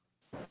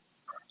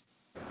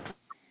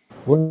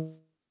 well,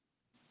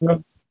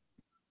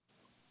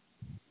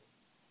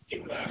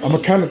 I'm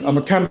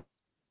a kind of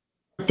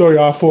throw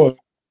y'all for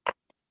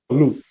a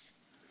loop.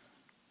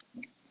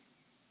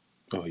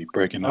 Oh, you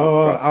breaking up,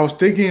 bro? I was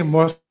thinking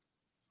more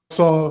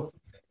so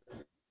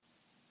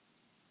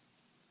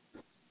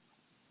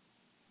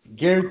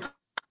Gary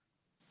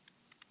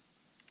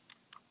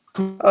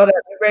Hold up,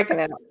 you're breaking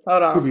out.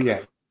 Hold on.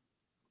 Kubiak.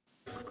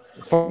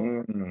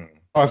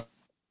 As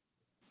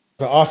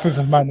the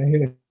offensive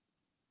minded head.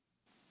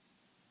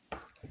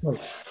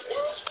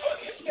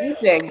 You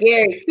said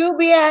Gary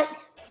Kubiak?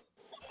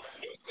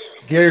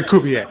 Gary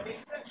Kubiak.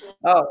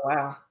 Oh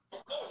wow.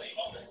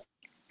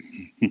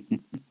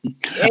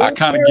 I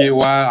kind of get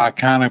why. I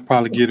kind of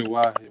probably get it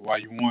why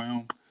you want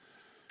him.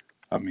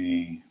 I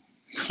mean,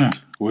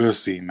 we'll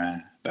see,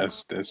 man.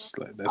 That's I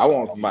all.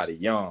 want somebody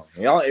young.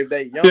 Y'all, if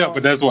they young, Yeah,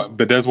 but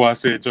that's why I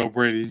said Joe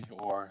Brady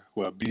or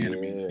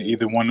Bieniemy. yeah.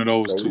 Either one of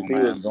those So we two, see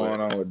what's man. going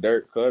But on with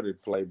Dirk Cutter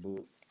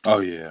playbook. oh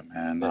yeah,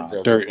 man. That No,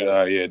 Joker Dirt.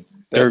 play. Yeah,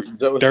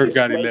 That Dirt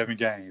got 11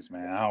 games,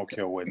 man. I don't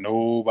care what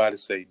nobody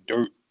say.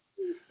 Dirt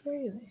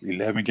Crazy.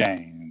 11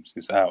 games.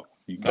 It's out.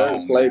 You Dirk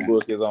gone, man.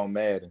 playbook is on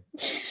Madden.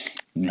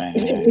 Man.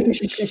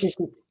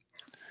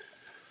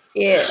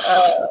 Yeah,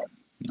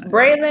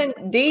 Braylon,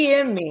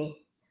 DM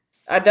me.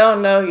 I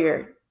don't know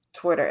your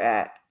Twitter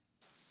at.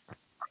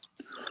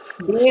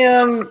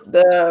 DM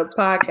the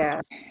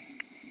podcast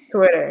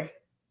Twitter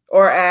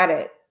or at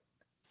it,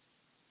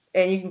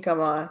 and you can come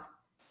on.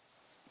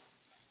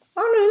 I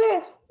don't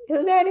know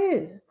who that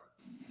is.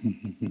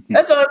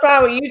 That's the only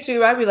problem with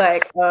YouTube. I'd be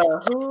like,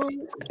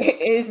 who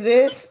is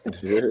this?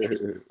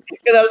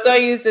 Because I'm so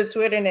used to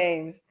Twitter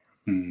names.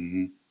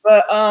 Mm-hmm.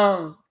 But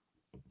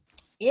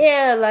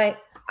yeah, like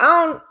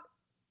I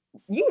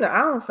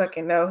don't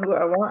fucking know who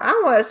I want. I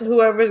want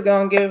whoever's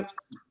gonna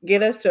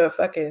get us to a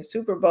fucking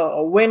Super Bowl,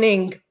 a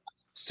winning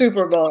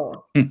Super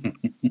Bowl.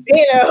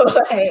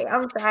 Like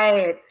I'm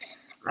tired.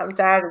 I'm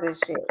tired of this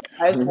shit.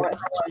 I just want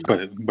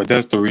But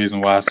that's the reason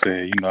why I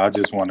say, I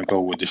just want to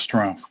go with the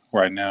strength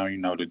right now.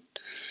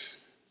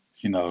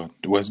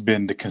 What's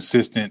been the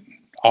consistent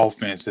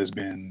offense has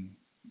been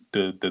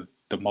the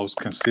most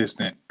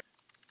consistent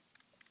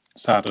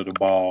side of the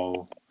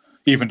ball,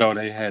 even though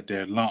they had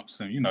their lumps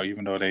and,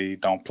 even though they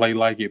don't play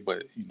like it,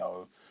 but,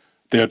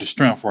 they're the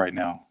strength right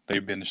now.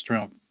 They've been the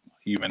strength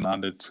even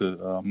under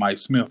to Mike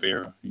Smith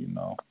era,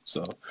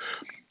 so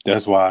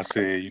that's why I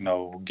say, just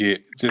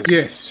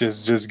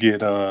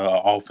get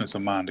a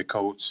offensive minded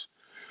coach.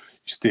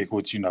 You stick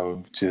with,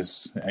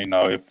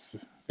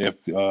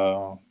 if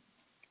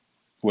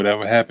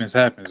whatever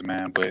happens,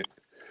 man. But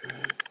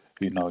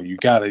you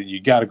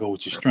gotta go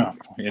with your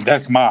strength, and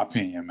that's my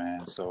opinion,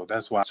 man. So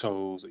that's why I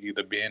chose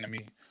either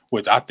Bieniemy,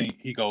 which I think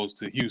he goes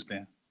to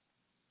Houston,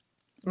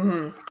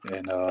 and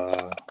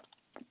or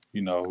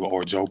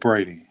Joe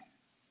Brady.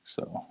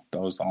 So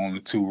those are the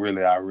only two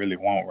I really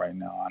want right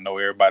now. I know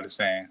everybody's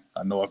saying,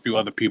 I know a few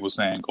other people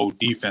saying go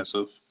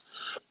defensive,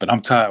 but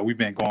I'm tired. We've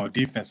been going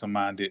defensive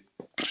minded,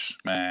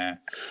 man,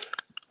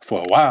 for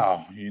a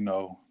while.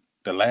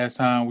 The last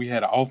time we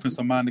had an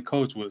offensive minded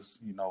coach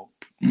was,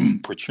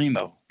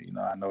 Petrino.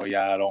 I know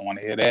y'all don't want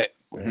to hear that.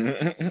 But,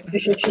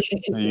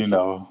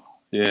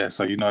 yeah.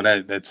 So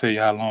that tell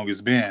you how long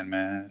it's been,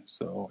 man.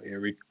 So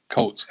every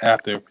coach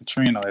after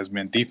Petrino has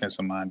been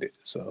defensive minded.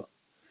 So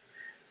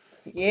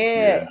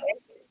yeah.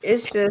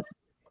 It's just,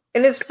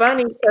 and it's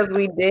funny because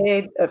we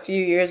did a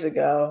few years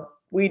ago.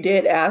 We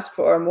did ask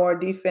for a more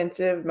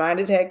defensive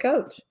minded head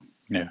coach.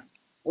 Yeah.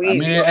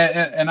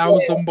 I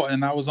was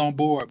on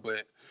board,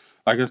 but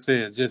like I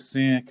said, just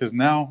seeing, because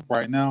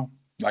right now,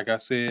 like I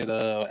said,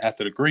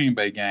 after the Green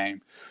Bay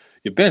game,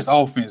 your best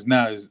offense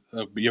now is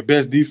your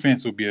best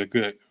defense would be a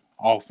good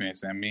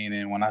offense. And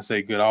meaning when I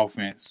say good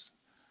offense,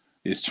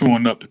 it's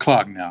chewing up the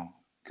clock now,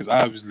 because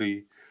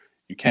obviously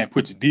you can't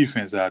put your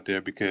defense out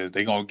there because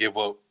they're gonna give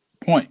up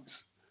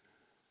points.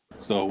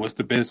 So what's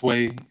the best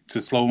way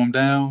to slow them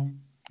down?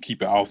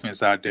 Keep your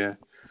offense out there.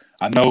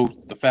 I know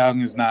the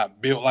Falcons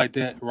not built like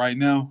that right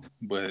now,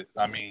 but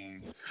I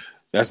mean,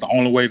 that's the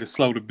only way to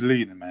slow the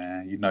bleeding,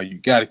 man. You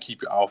got to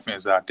keep your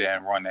offense out there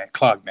and run that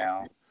clock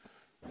down.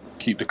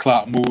 Keep the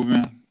clock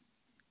moving.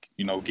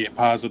 Get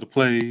positive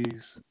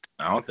plays.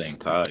 I don't think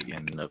Todd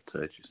getting enough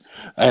touches.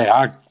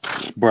 Hey,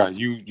 bro,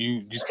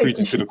 you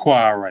preaching to the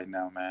choir right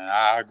now, man.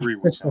 I agree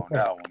with you on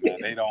that one, man.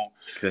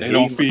 They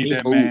don't feed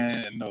that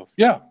man enough.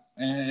 Yeah,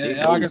 and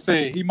like I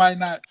said, he might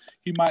not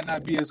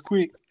be as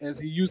quick as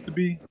he used to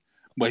be,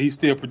 but he's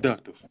still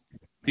productive.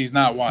 He's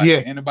not washed.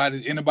 Yeah.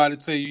 Anybody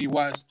tell you he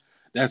washed?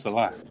 That's a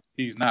lie.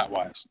 He's not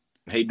washed.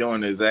 He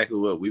doing exactly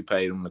what we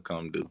paid him to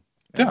come do.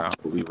 And I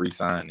hope we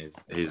re-sign his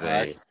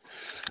ass.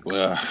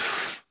 Well,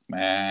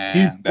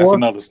 man, that's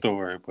another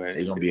story. But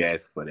they're gonna be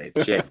asking for that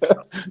check.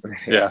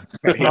 Yeah,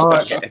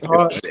 asking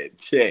for that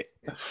check.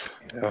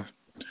 Yeah.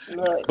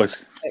 Look,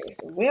 but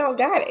we don't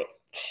got it.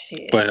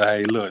 Shit. But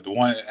hey, look,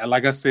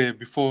 like I said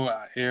before,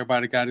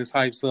 everybody got his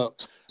hypes up.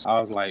 I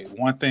was like,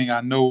 one thing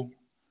I know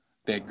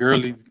that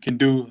Gurley can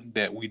do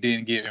that we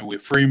didn't get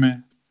with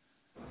Freeman,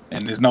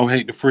 and there's no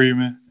hate to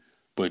Freeman,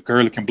 but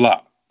Gurley can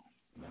block.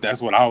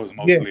 That's what I was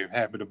mostly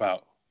happy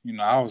about.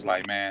 I was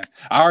like, man,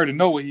 I already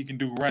know what he can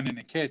do running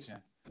and catching,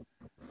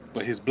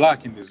 but his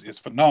blocking is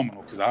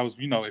phenomenal. Because I was,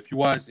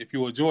 if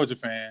you're a Georgia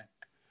fan,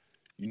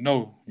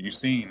 you've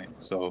seen it.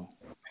 So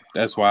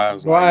that's why I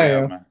was like,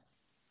 yeah, man.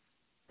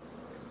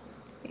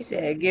 He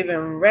said, give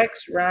him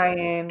Rex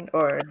Ryan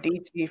or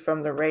DT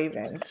from the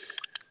Ravens.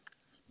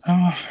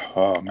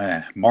 Oh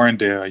man,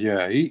 Martindale,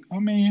 yeah. I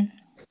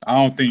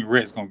don't think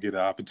Rex gonna get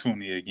an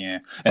opportunity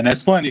again. And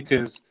that's funny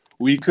because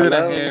we could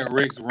have had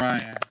Rex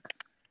Ryan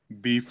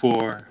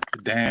before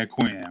Dan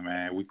Quinn,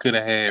 man. We could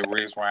have had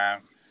Rex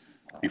Ryan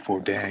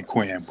before Dan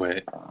Quinn,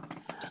 but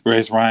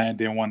Rex Ryan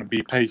didn't want to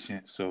be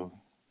patient, so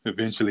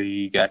eventually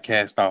he got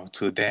cast off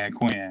to Dan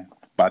Quinn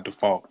by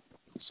default.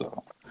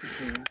 So,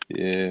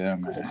 yeah,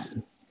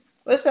 man.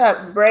 What's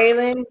up,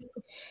 Braylon?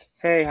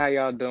 Hey, how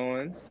y'all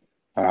doing?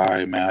 All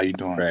right, man. How you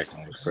doing?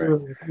 Cracking, It's cracking.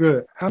 good. It's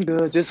good. I'm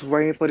good. Just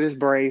waiting for this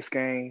Braves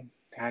game,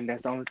 and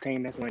that's the only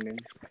team that's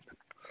winning.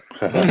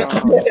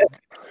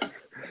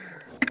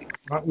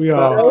 But We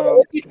but So,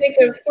 what do you think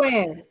of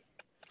Quinn?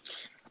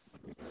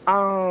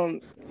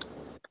 um,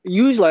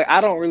 usually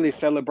I don't really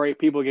celebrate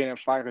people getting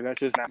fired because that's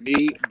just not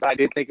me. But I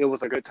did think it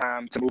was a good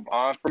time to move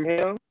on from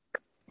him.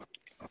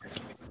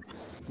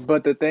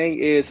 But the thing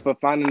is, for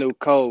finding a new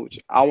coach,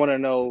 I want to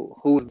know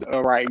who's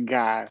the right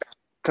guy.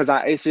 Cause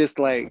it's just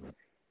like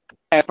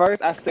at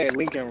first I said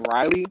Lincoln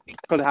Riley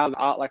because of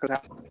cause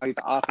how he's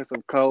the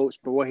offensive coach,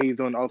 but what he's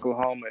doing in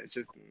Oklahoma is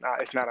just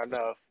not. It's not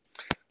enough.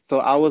 So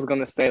I was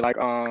gonna say like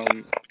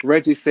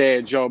Reggie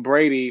said Joe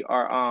Brady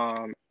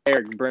or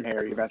Eric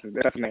Brimharry. That's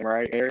his name,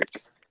 right? Eric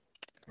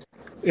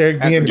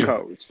Eric as his Bieniemy.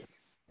 coach.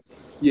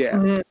 Yeah.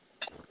 Mhm.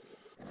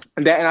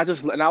 And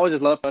I would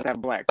just love for us to have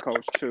a black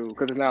coach too,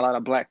 because there's not a lot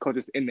of black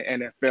coaches in the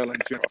NFL in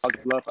general. So I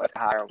just love for us to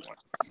hire one.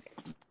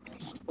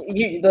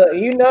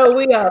 You know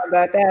we all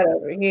about that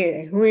over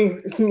here.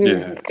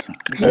 Yeah.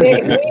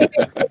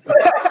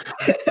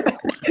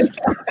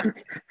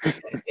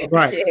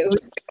 Right. Yeah,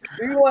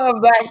 we want a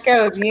black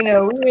coach. You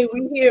know,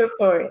 we here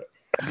for it.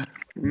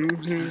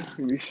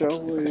 We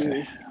sure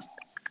is.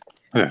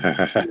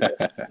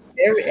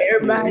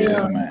 Everybody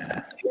Yeah, on.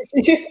 man.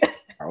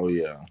 Oh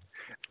yeah.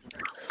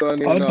 So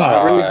you Oh, know, no,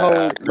 I really I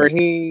hope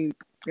agree.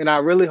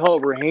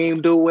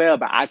 Raheem do well,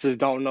 but I just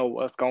don't know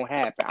what's gonna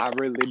happen. I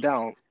really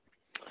don't.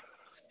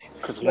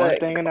 Because one Look,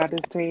 thing about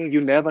this team,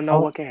 you never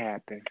know what can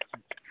happen.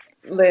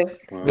 listen.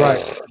 Well,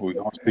 Right. we're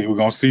gonna see. We're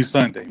gonna see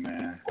Sunday,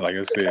 man. Like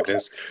I said,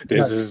 this Right.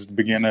 is the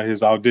beginning of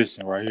his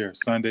audition right here.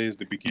 Sunday is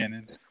the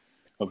beginning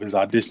of his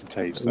audition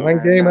tape. So,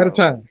 One game at a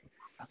time.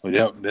 but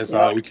yep, that's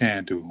all we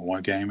can do.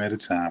 One game at a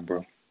time,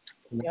 bro.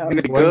 And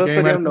it'd be One good for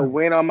game at a them to time.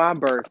 win on my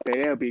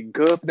birthday. It'd be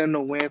good for them to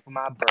win for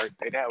my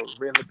birthday. That would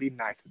really be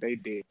nice if they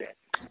did that.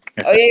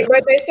 Oh, yeah,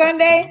 birthday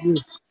Sunday,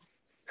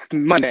 It's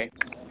Monday.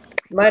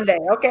 Monday.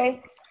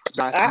 Okay,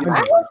 I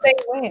Yeah, hope they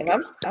win.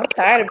 I'm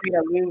tired of being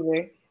a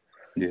loser.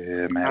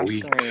 Yeah, man. I'm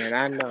We saying,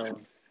 I know.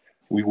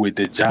 with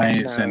the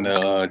Giants and know.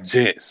 the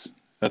Jets.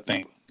 I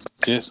think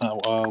Jets are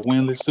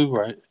winless too,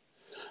 right?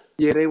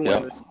 Yeah, they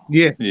Yep. winless.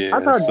 Yes. Yeah.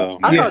 I So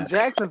thought man,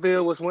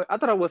 Jacksonville was I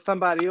thought it was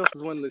somebody else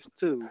was winless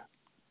too.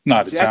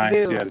 no, the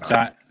Giants. Jacksonville.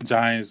 Yeah, the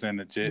Giants and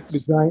the The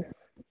Jets. Giants.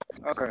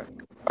 Okay.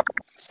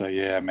 So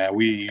yeah, man,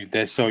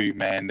 that show you,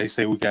 man. They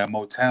say we got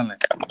more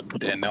talent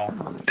than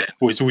them,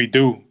 which we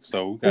do.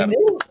 So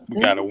we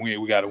gotta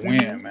win. We gotta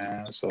win,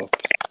 man. So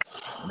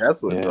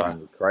That's what yeah,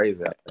 drives me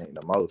crazy, I think,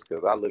 the most,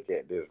 because I look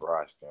at this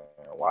roster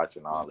and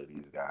watching all of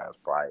these guys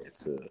prior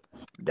to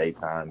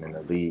daytime in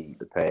the league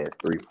the past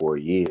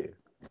 3-4 years.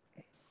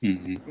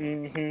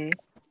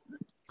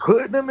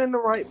 Put them in the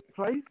right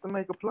place to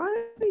make a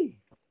play.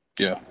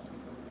 yeah.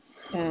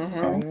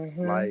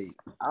 Like,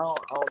 I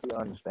don't be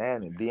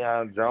understanding.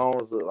 Deion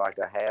Jones looked like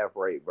a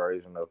half-rate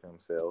version of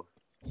himself.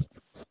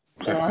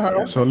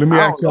 So let me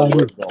I ask don't know y'all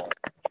what's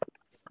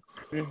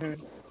this.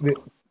 going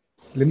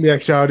Let me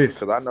ask y'all this.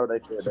 because I know they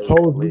said they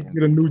Suppose we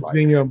get a new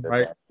GM,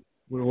 right?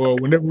 Well,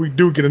 whenever we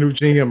do get a new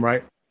GM,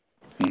 right?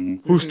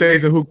 Who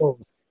stays and who goes?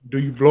 Do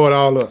you blow it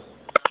all up?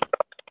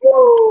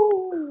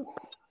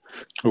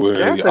 Well,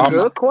 That's a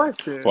good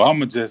question. Well, I'm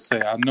gonna just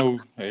say I know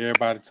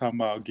everybody talking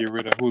about get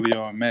rid of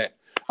Julio and Matt.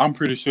 I'm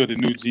pretty sure the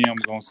new GM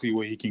is gonna see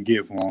what he can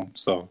get for him.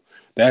 So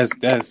that's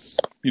the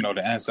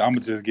answer. I'm gonna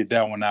just get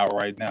that one out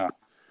right now.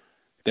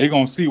 They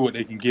gonna see what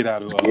they can get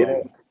out of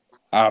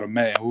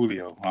Matt and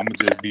Julio. I'm gonna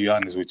just be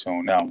honest with you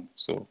on that one.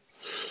 So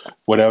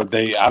whatever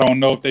I don't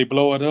know if they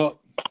blow it up,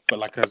 but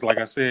like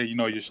I said,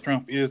 your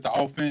strength is the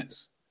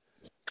offense.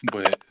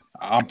 But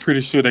I'm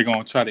pretty sure they're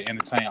gonna try to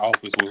entertain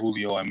offense with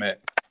Julio and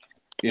Matt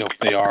if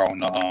they are on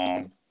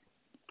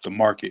the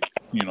market,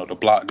 the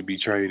block to be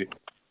traded.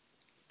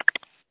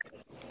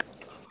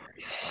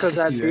 Because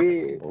I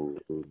did.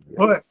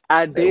 But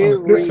I did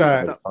read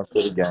to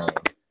the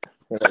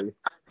game.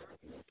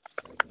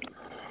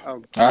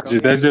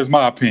 That's just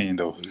my opinion,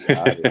 though.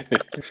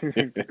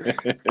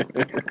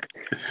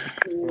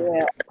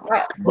 Yeah.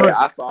 But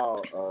I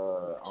saw,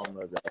 I don't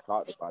know if y'all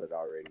talked about it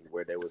already,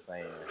 where they were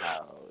saying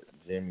how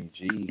Jimmy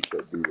G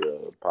could be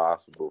a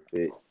possible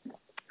fit,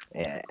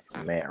 and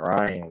Matt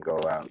Ryan go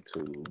out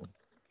to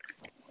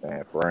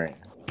San Fran.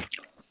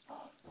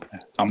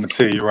 I'm gonna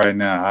tell you right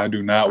now, I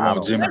do not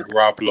want Jimmy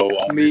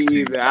Garoppolo on this team.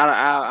 Me either.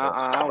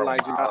 I don't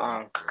like Jimmy.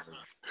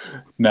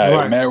 Now,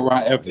 right. Matt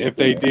Ryan, if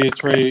they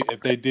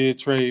did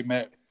trade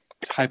Matt,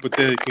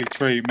 hypothetically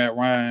trade Matt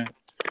Ryan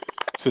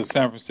to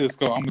San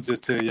Francisco, I'm gonna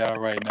just tell y'all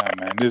right now,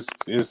 man, this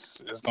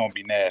it's gonna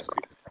be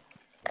nasty.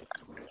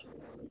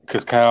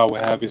 Cause Kyle will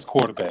have his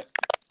quarterback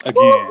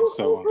again.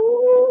 So,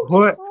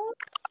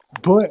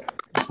 but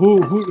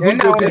who they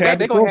gonna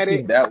have it?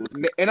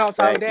 And on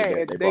top of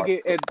that,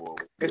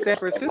 if San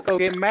Francisco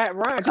get Matt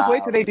Ryan, just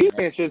wait till their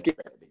defense just get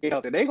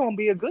healthy. They're gonna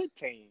be a good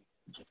team.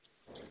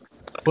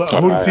 But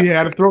who does he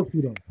have to throw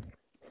to though?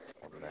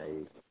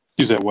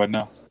 You said what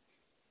now?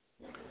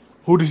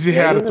 Who does he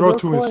have to throw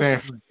to in San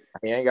Fran?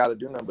 He ain't got to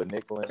do nothing but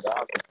nickel and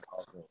dime.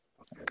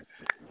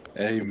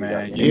 Hey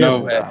man, you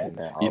know,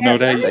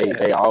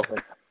 They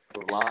offensive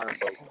line,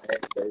 so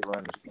they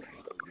run the street.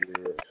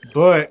 Yeah.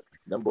 but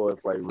Them boys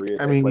play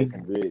real. I They play mean,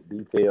 some good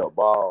detailed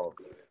ball.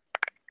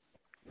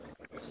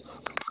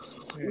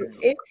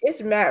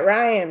 It's Matt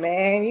Ryan,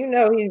 man. You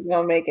know he's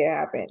gonna make it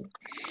happen.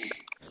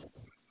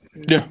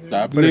 Yeah, I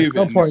but at believe it,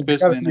 some and point you gotta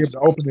especially in be able this. to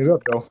open it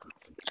up though.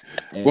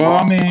 And Well,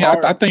 I mean, I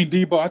Carter, think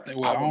Debo. I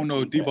don't wanna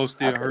know if see that. Debo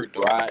still I say hurt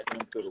though. ride him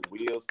till the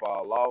wheels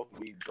fall off.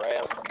 We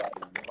draft somebody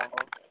young.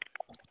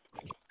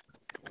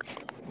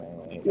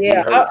 Man, he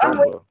Yeah, hurt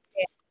somewhere.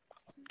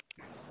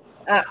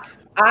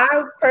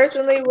 I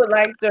personally would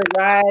like to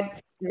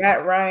ride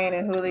Matt Ryan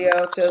and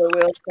Julio till the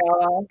wheels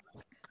fall off,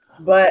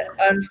 but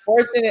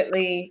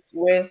unfortunately,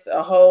 with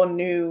a whole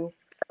new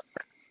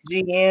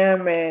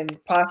GM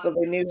and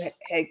possibly new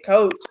head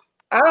coach,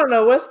 I don't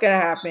know what's gonna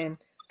happen.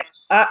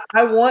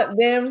 I want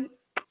them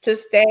to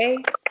stay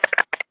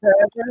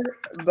forever,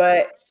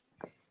 but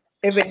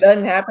if it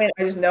doesn't happen,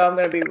 I just know I'm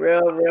going to be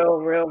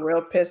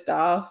real pissed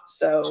off.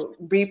 So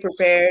be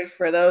prepared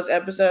for those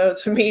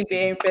episodes of me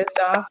being pissed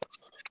off.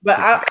 But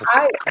I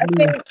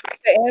think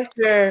to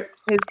answer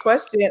his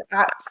question,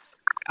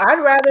 I'd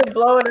rather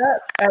blow it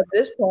up at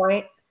this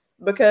point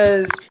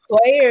because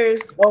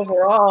players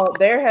overall,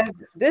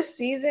 this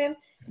season,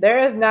 there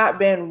has not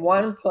been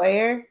one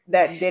player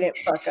that didn't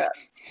fuck up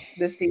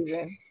this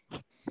season.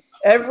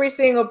 Every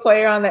single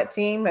player on that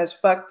team has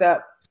fucked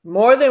up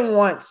more than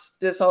once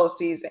this whole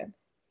season,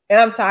 and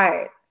I'm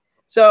tired.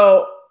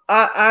 So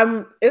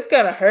I'm. It's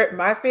gonna hurt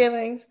my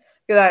feelings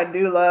because I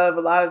do love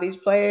a lot of these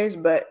players,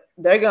 but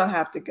they're gonna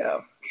have to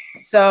go.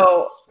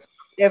 So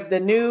if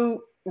the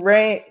new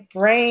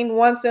Rain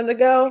wants them to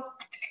go,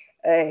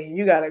 hey,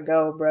 you gotta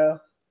go, bro.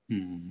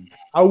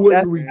 I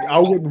wouldn't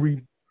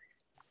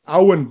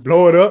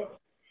blow it up.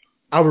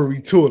 I would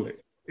retool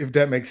it if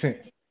that makes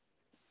sense.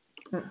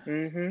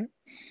 Mm-hmm.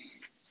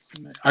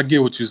 I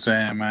get what you're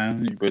saying,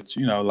 man. But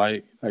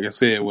like I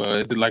said,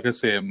 like I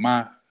said,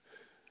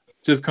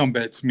 just come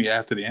back to me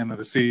after the end of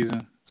the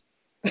season.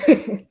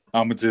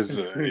 I'ma just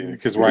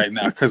because right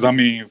now, because I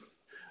mean,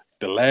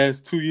 the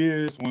last 2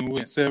 years when we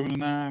went 7-9,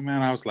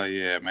 man, I was like,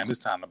 yeah, man, it's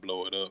time to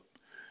blow it up.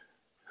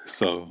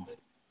 So,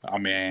 I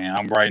mean,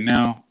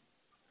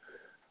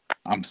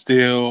 I'm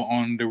still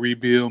on the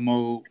rebuild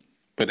mode,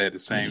 but at the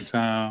same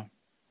time,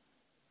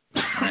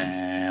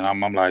 man,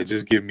 I'm like,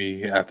 just give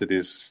me after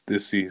this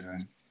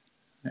season.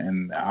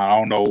 And I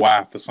don't know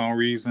why. For some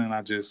reason,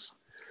 I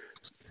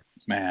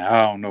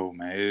don't know,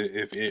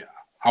 man.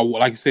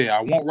 Like you said,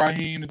 I want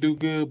Raheem to do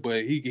good,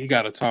 but he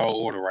got a tall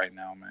order right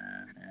now,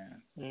 man.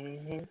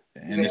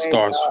 And it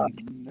starts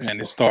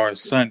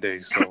Sunday.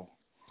 So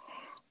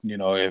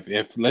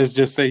if let's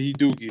just say he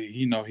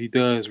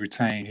does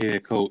retain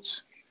head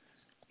coach.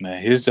 Now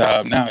his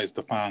job now is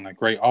to find a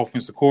great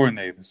offensive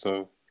coordinator.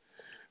 So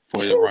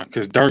for the run,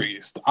 because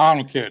I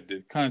don't care.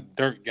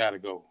 Dirk got to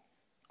go.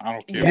 I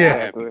don't care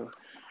what happens.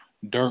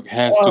 Dirk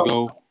has to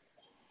go.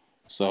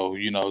 So,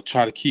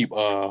 try to keep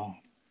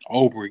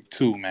Obrick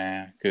too,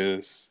 man,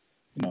 because,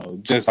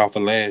 just off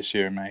of last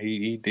year, man,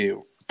 he did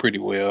pretty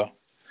well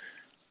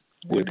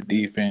with the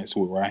defense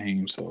with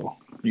Raheem. So,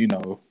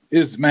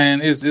 it's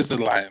a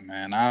lot,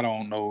 man. I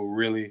don't know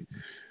really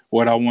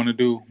what I want to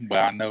do, but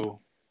I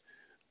know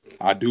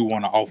I do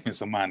want an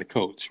offensive-minded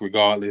coach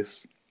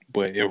regardless.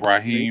 But if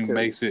Raheem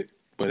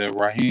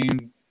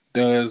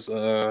does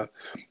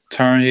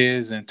turn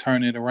his and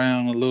turn it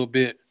around a little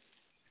bit,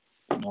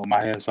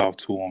 my hat's off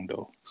to him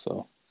though.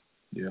 So,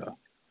 yeah.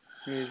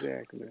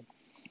 Exactly.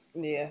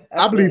 Yeah,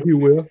 I believe he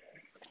will.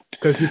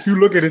 Because if you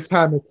look at his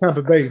time in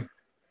Tampa Bay,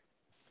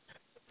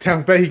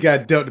 he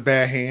got dealt a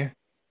bad hand.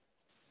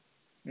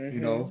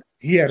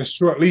 He had a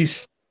short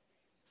leash.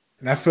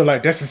 And I feel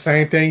like that's the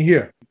same thing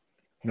here.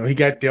 He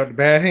got dealt a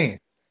bad hand.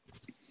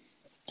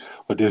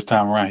 But this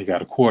time around, he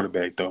got a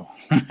quarterback though.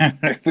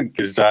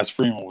 Because Josh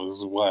Freeman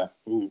was what?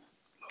 Ooh,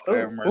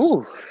 yeah.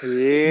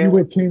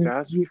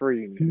 Josh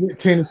Freeman. He went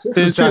Kansas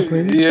City with Josh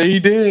Freeman. Yeah,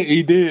 he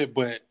did.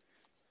 But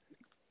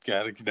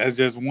that's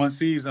just one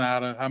season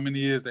out of how many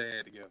years they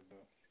had together.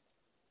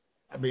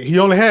 I mean, he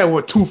only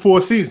had 2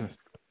 full seasons.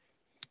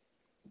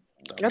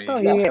 I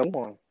thought he had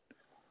one.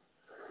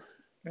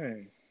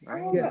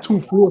 He had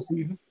 2 full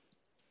seasons.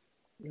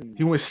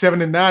 He went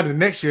 7-9 the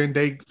next year, and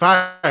they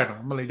fired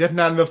him. I mean, that's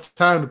not enough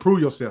time to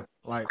prove yourself.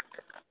 Like,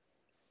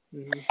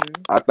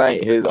 I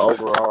think his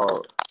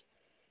overall.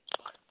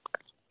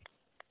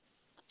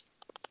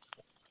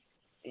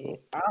 You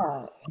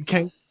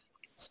can't,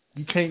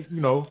 you can't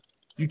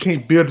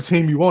build the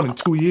team you want in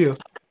 2 years.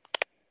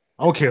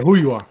 I don't care who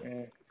you are.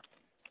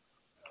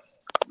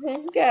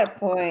 You got a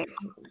point.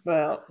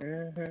 Well,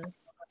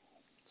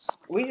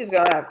 we just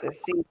gonna have to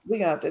see. We're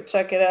gonna have to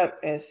check it up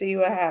and see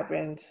what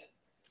happens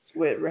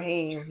with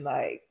Raheem.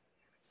 Like,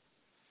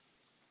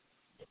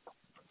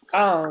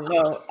 I don't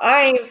know.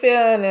 I ain't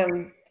feeling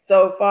him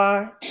so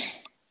far,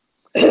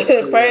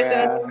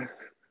 personally.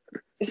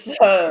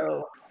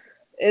 So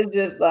it's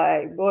just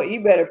like, boy,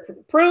 you better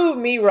prove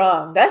me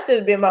wrong. That's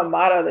just been my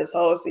motto this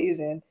whole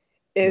season.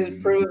 is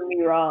Mhm. proving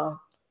me wrong.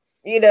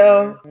 You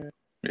know,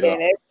 Yeah.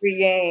 and every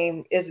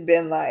game it's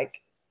been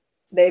like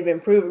they've been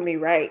proving me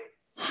right.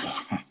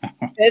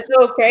 It's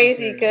so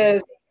crazy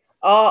because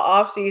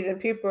all offseason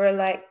people are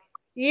like,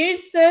 "You're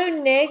so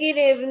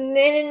negative." Nah,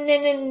 nah, nah,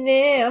 nah,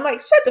 nah. I'm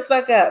like, shut the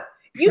fuck up.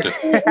 You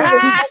see who the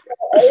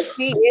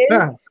OC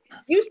is?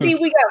 You see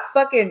we got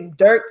fucking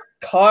Dirk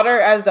Carter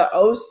as the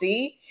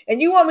OC,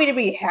 and you want me to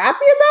be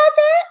happy about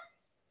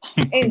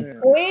that?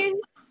 And Quinn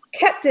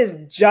kept his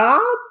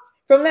job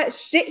from that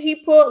shit he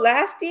pulled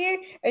last year,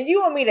 and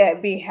you want me to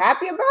be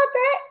happy about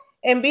that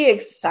and be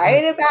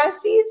excited about a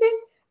season?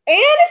 And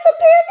it's a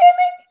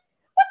pandemic?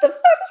 What the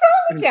fuck is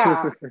wrong with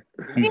y'all?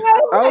 You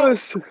know,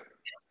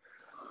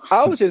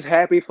 I was just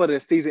happy for the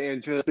season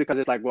in general because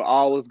it's like what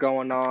all was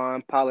going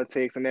on,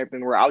 politics and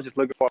everything. Where I was just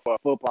looking for a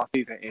football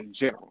season in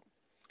general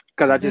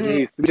because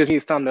we just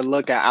need something to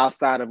look at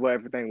outside of what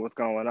everything was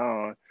going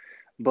on.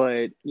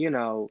 But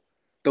the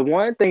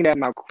one thing that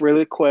my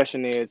really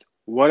question is,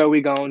 what are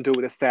we gonna do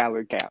with the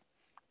salary cap?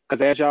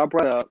 Because as y'all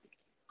brought up,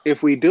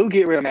 if we do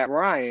get rid of Matt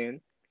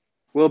Ryan,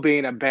 we'll be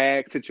in a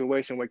bad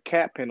situation with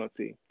cap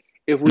penalty.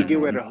 If we get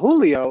rid of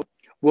Julio,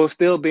 we'll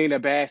still be in a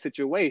bad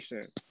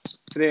situation.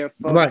 So then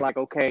folks like,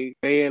 okay,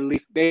 they at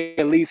least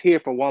here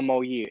for one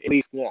more year, at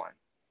least one.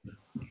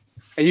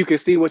 And you can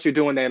see what you're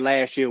doing that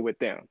last year with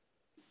them.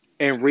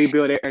 And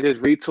rebuild it and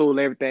just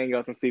retool everything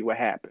else and see what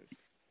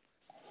happens.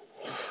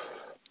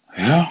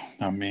 Yeah,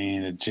 I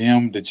mean the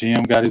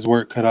GM got his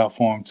work cut out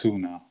for him too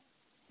now.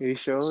 He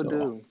sure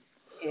do.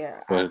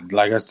 Yeah. But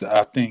like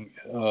I think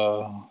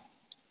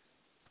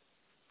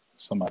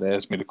somebody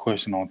asked me the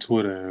question on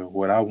Twitter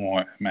what I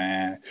want,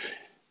 man.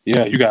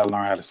 Yeah, you gotta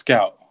learn how to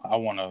scout. I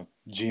want a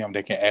GM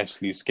that can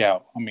actually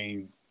scout. I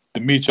mean,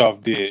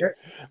 Dimitrov did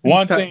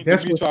one thing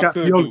Dimitrov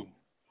could do.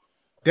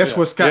 That's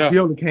what Scott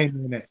Pioli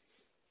came in at.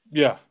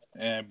 Yeah,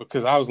 and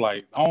because I was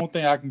like, the only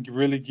thing I can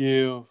really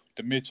give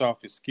Dimitrov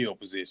is skill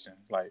position,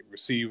 like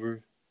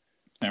receiver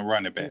and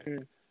running back.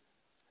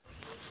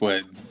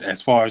 But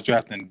as far as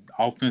drafting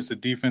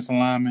offensive, defensive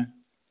linemen,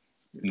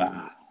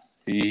 nah,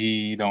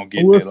 he don't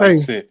get that. Like I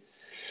said,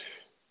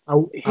 I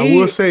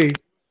will say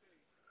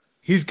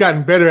he's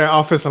gotten better at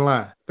offensive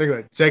line. Think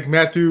like Jake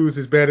Matthews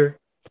is better.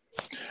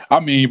 I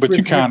mean, but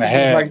you kind of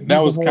had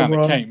that was kind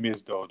of can't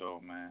miss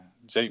though, man.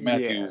 Jake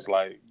Matthews,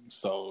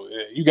 so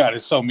you got to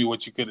show me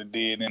what you could have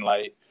did in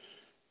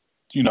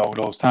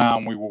those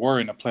times we were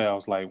in the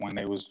playoffs, like when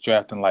they was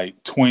drafting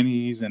like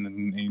 20s and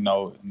in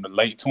the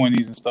late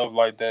 20s and stuff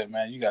like that,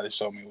 man. You got to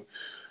show me.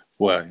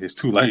 Well, it's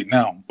too late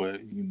now, but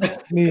I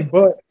mean,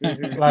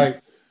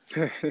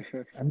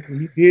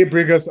 he did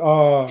bring us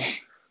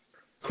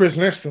Chris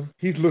Lindstrom.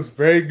 He looks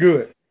very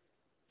good.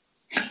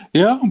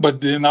 Yeah,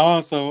 but then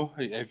also,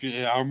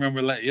 I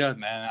remember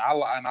man,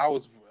 I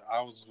was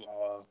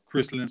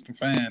Chris Lindstrom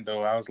fan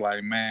though. I was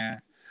like,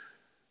 man,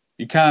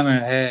 you kind of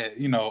had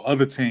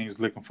other teams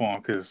looking for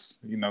him because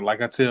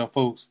like I tell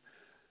folks,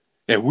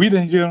 if we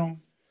didn't get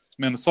him,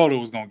 Minnesota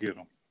was gonna get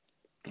him.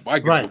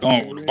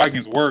 The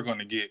Vikings were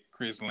gonna get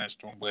Chris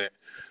Lindstrom, but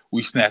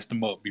we snatched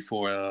him up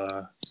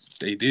before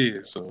they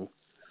did. So,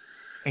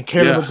 and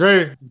Caleb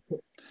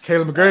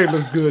McGrady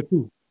looks good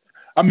too.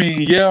 I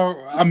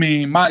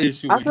mean, my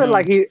issue. I feel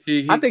like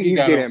I think he's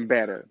getting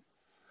better.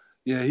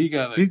 Yeah, he's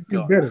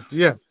getting better.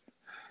 Yeah.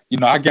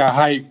 I got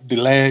hyped the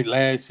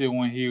last year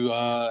when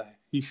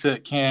he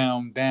shut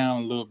Cam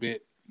down a little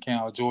bit,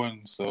 Cam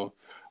Jordan. So,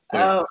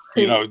 then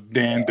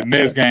the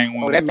next game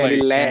when we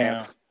played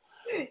Cam,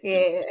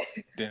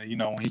 then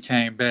when he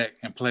came back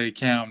and played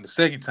Cam the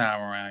second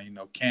time around,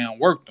 Cam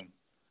worked him.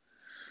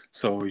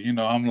 So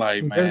I'm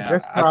like, man,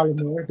 that's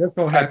probably that's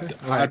gonna happen.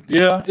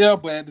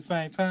 But at the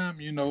same time,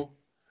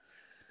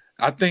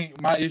 I think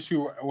my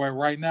issue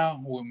right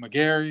now with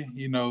McGarry,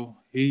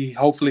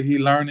 hopefully he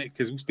learned it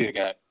because we still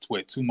got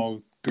 3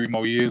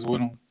 more years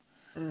with him.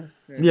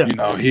 Yeah.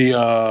 He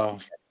learn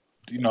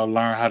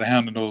how to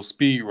handle those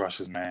speed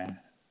rushes, man.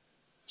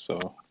 So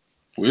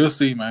we'll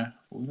see, man.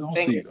 We're gonna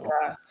see though.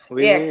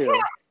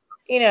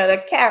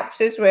 The cap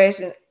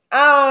situation.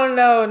 I don't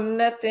know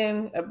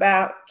nothing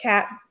about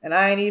cap, and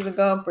I ain't even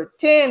gonna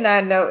pretend I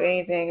know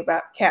anything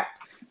about cap.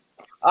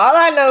 All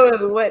I know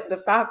is what the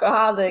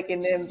Falcoholic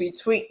and then be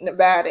tweeting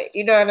about it.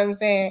 You know what I'm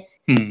saying?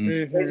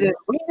 Mm-hmm.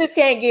 We just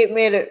can't get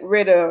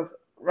rid of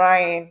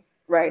Ryan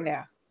right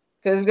now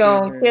because it's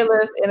gonna kill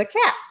us in a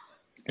cap.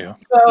 Yeah.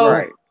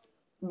 So,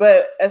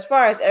 but as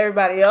far as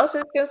everybody else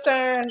is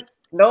concerned,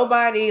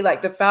 nobody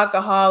like the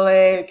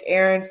Falcoholic,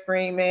 Aaron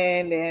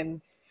Freeman,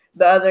 and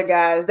the other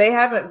guys, they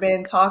haven't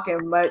been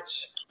talking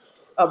much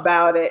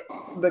about it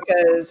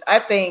because I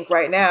think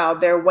right now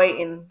they're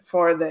waiting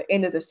for the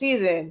end of the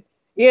season.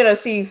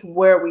 See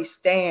where we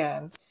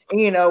stand,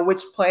 and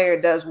which player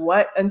does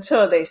what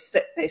until they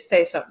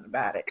say something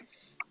about it.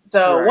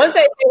 So once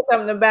they say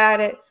something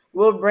about it,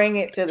 we'll bring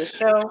it to the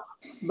show.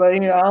 But I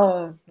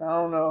don't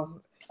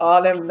know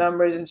all them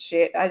numbers and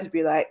shit. I just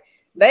be like,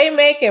 they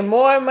making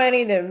more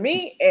money than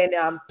me, and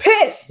I'm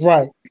pissed.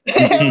 Right.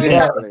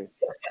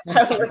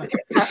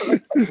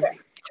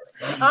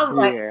 I'm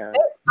like,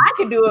 I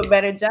could do a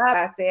better job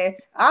out there.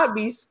 I'll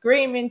be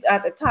screaming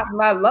at the top of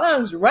my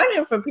lungs,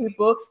 running from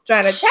people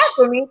trying to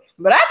tackle me,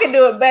 but I can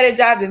do a better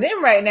job than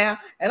them right now,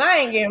 and I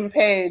ain't getting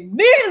paid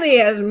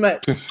nearly as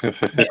much.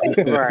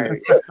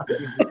 Right.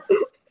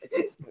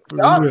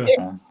 So I'm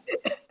Yeah.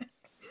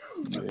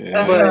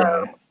 Yeah.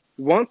 But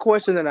one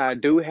question that I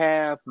do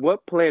have: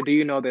 what player do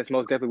you know that's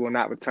most definitely will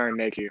not return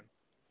next year?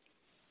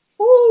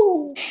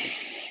 Ooh.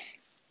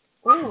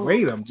 Ooh.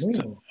 Wait a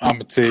minute. I'm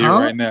gonna tell you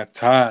right now,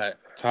 Todd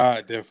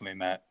definitely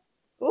not.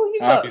 Ooh, you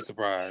I'd go. be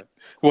surprised.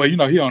 Well, you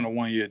know, he on a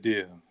 1 year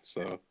deal,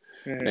 so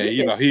Mhm. hey,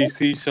 you know, he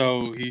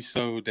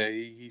showed that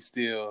he's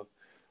still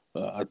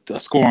a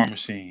scoring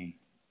machine.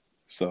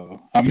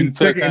 So how many He's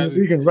second in the touchdowns?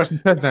 league in rushing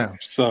touchdowns.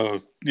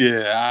 So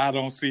yeah, I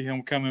don't see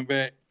him coming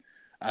back.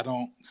 I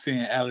don't see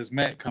Alex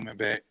Mack coming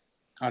back.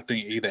 I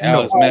think either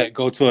Alex Mack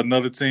go to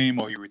another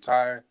team or he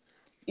retire.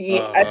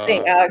 Yeah, I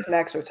think Alex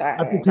Mack's I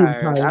retiring. think he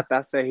Retired. retired.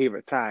 I say he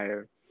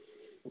retired.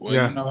 Well,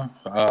 Yeah. you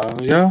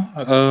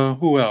know,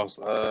 who else?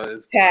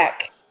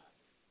 Tack.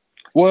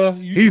 Well,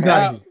 He's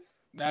out of here.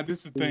 now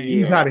this is the thing. Yeah.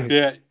 He's out of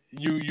here.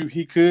 Yeah,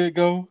 he could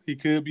go. He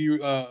could be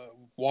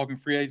walking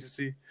free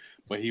agency,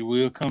 but he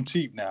will come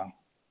cheap now.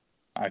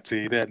 I tell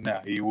you that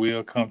now. He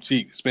will come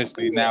cheap,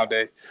 especially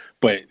nowadays.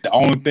 But the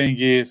only thing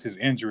is his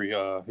injury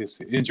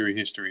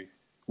history,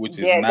 which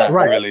is not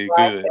Right. really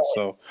good.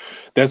 So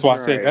that's why I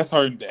said Right.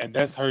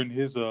 that's hurting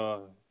his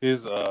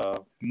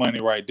money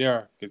right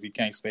there because he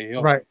can't stay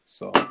healthy. Right.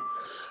 So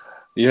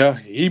yeah,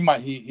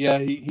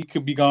 he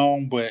could be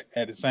gone, but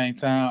at the same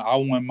time, I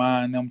wouldn't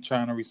mind them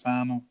trying to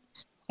resign him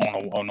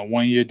on a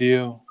 1 year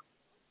deal,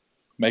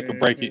 make or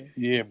break it.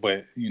 Yeah,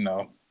 but you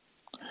know,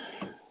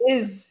 I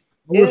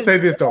will say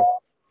this though.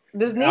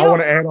 Does I Neil?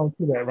 want to add on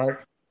to that, right?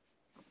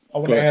 I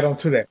want Go to ahead. add on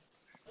to that.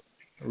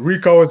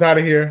 Rico is out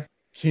of here.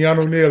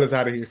 Keanu Neal is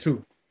out of here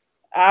too.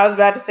 I was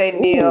about to say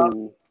Neil.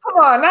 Ooh. Come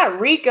on, not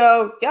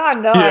Rico. Y'all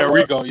know. Yeah,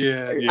 Rico.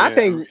 Yeah. I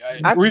think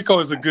Rico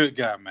is a good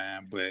guy,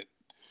 man, but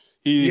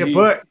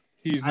But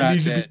he's I not need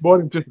you to that be more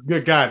than just a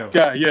good guy though.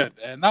 guy. Yeah,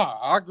 and no,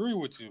 I agree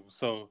with you.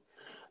 So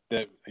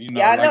that you know,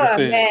 Y'all like know I I'm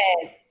said, mad.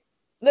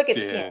 Look at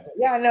Yeah. him.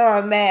 Y'all know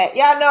I'm mad.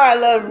 Y'all know I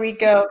love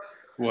Rico.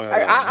 well,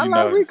 I you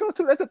love know, Rico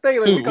too. That's the thing.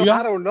 Like, too, Rico, yeah.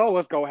 I don't know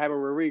what's gonna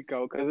happen with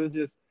Rico because it's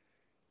just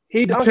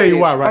he. I'll tell you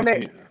why,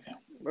 right?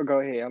 Go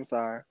ahead. I'm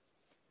sorry.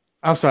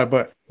 I'm sorry,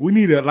 but we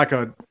need a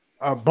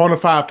bona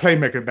fide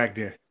playmaker back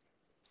there.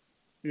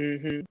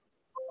 Mm-hmm.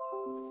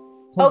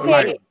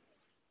 Okay,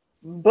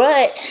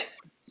 but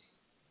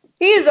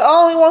he's the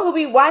only one who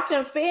be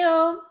watching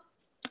film.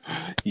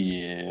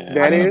 Yeah,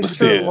 That is but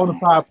Still a still, bona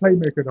fide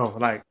playmaker though.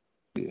 Like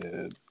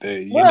yeah,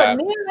 Well,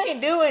 Neil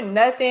ain't doing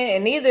nothing,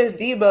 and neither is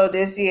Debo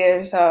this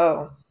year.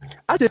 So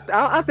I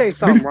think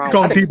something wrong.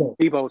 on I think Debo.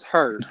 Debo's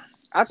hurt.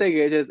 I think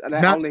it's just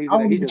that Not, only I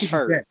don't he's even just think it's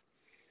hurt. that.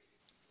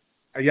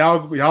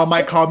 Y'all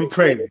might call me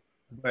crazy,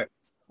 but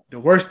the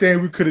worst thing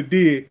we could have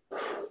did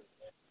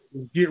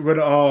was get rid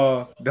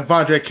of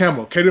Devondre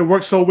Campbell. Okay, they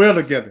work so well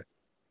together.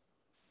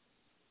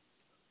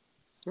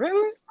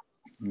 Really?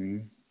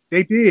 Mhm.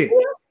 They did.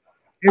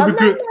 I'm Every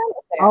not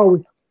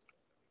good,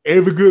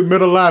 every good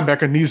middle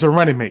linebacker needs a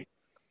running mate.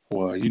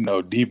 Well, you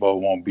know, Debo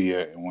won't be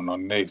when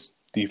on the next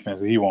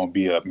defense, he won't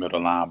be a middle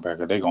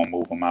linebacker. They're gonna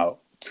move him out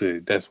to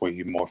that's where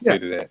he's more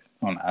fitted at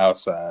on the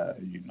outside,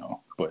 you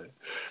know. But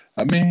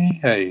I mean,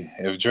 hey,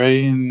 if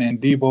Dre and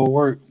Debo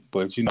work,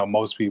 but you know,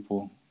 most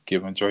people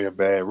giving Dre a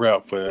bad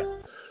rep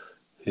for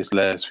his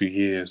last few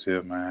years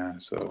here, man.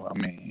 So I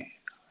mean,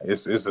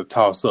 it's a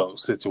toss up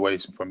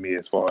situation for me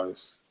as far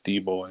as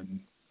Debo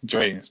and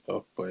Dre and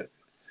stuff. But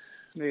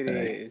It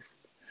is.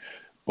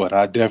 But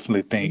I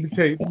definitely think. Let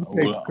me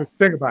tell you, 'cause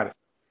think about it.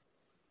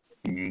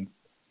 Mhm.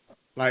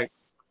 Like,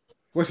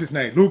 what's his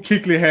name? Luke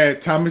Kuechly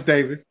had Thomas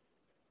Davis.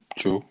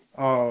 True.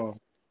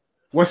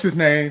 What's his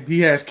name? He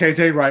has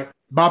KJ Wright.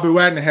 Bobby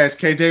Wagner has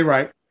KJ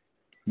Wright.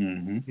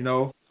 Mm-hmm. You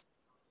know,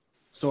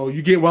 so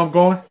you get where I'm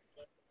going.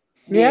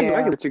 Yeah, I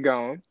get what you're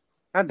going.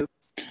 I do.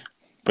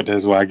 But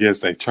that's why I guess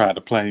they tried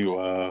to play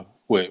with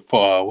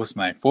what's his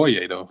name,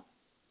 Fourier though.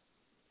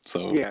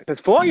 So yeah, because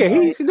Fourier,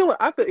 he's doing.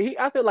 I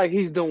feel like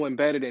he's doing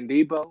better than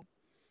Debo,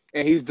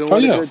 and he's doing a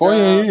good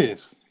Fourier job.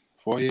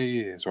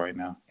 Fourier is right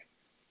now.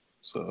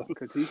 So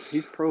because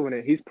he's proven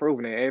it. He's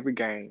proven it every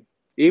game.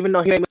 Even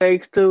though he makes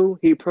mistakes too,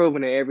 he's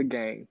proven it every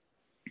game.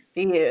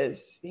 He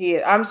is.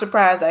 I'm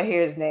surprised I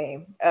hear his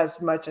name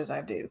as much as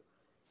I do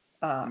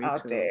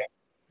out there.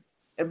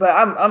 But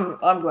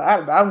I'm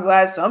glad. I'm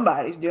glad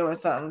somebody's doing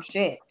something.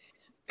 Shit.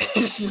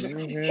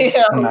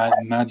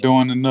 Mm-hmm. Not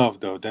doing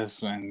enough though.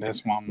 That's why I'm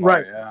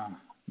right. Like, yeah,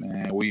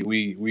 man,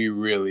 we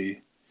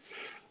really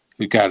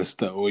got to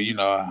stop. Well, you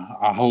know,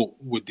 I hope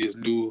with this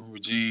new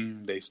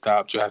regime they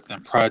stop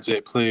drafting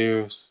project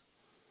players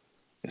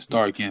and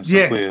start getting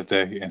some players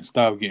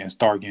start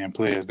getting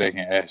players that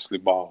can actually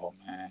ball.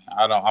 Man,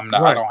 I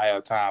don't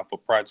have time for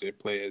project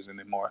players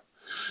anymore.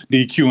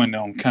 DQ and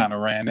them kind of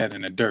ran that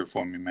in the dirt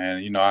for me,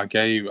 man. You know, I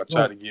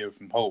tried to give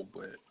them hope,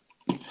 but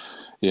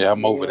yeah,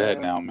 I'm over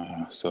that now,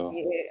 man. So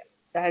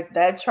yeah,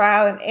 that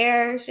trial and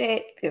error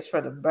shit is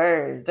for the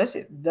birds. That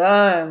shit's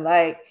done.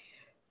 Like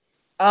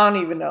I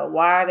don't even know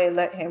why they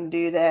let him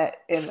do that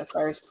in the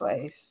first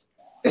place.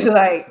 It's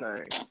like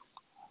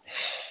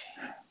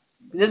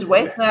just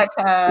wasting our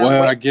time.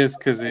 Well, I guess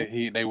because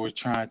they were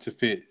trying to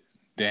fit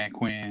Dan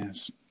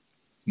Quinn's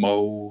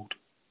mold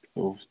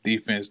of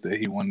defense that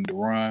he wanted to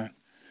run,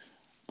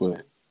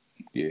 but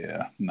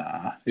yeah,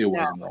 it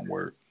wasn't gonna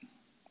work.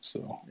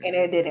 So and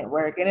it didn't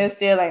work, and it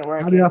still ain't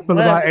working. How do y'all feel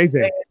about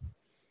AJ?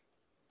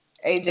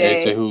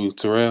 AJ who?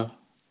 Terrell?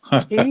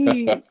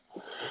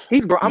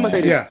 He's bro. I'm gonna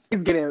say this.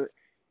 Yeah.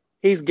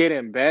 He's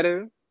getting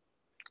better,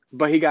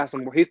 but he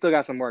still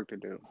got some work to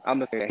do. I'm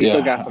gonna say that he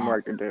still got some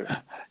work to do.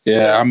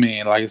 Yeah, I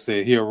mean, like I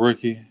said, he a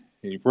rookie.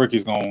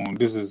 Rookie's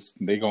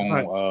they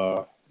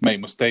gonna make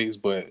mistakes,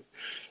 but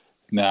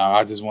now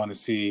I just want to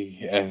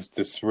see as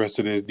this rest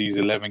of these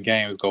 11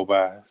 games go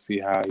by, see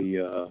how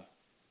he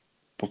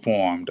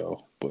performed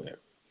though. But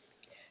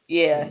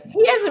yeah,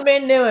 he hasn't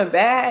been doing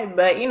bad,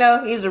 but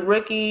he's a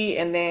rookie,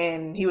 and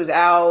then he was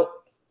out,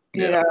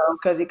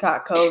 because he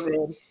caught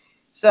COVID.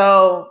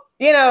 So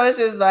it's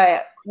just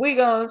like we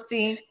gonna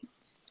see.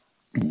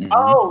 Mm-hmm.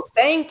 Oh,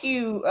 thank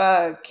you,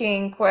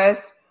 King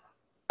Quest.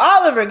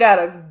 Oliver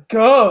gotta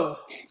go.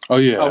 Oh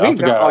yeah, I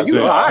forgot.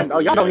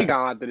 Y'all know he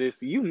gone after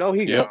this. You know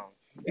he gone.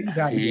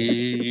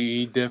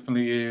 He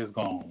definitely is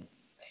gone.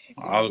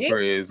 Oliver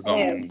is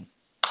gone.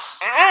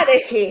 Out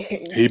of here.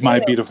 He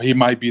might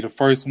be the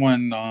first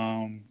one.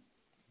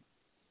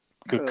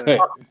 Could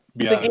cut.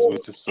 Be honest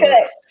with you, so.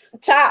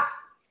 Chop.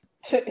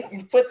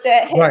 Put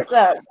that heads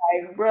up,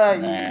 like, bro.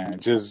 Man,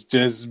 just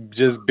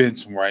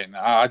bench him right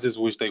now. I just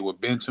wish they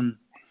would bench him.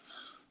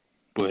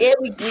 But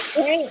we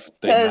can't.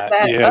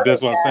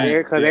 That's what I'm saying.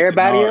 Because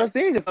everybody else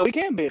is, so we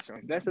can't bench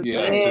him. That's the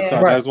thing.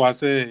 That's why I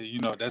said,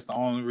 that's the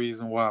only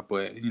reason why.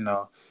 But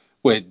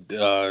ain't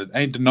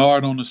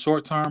Denard on the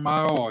short term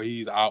IR, or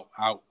he's out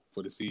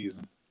for the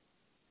season?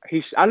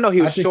 I know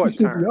he was short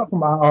term. He should be up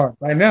from IR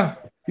right now.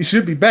 He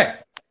should be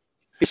back.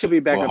 He should be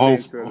back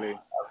eventually.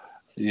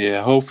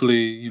 Yeah,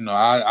 hopefully,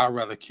 I'd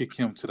rather kick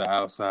him to the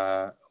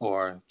outside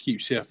or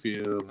keep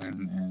Sheffield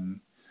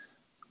and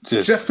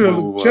just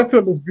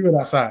Sheffield is good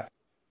outside.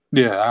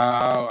 Yeah,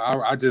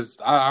 I just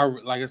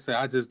like I said,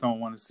 I just don't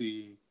want to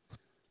see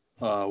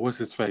what's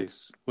his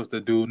face? What's the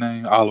dude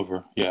name?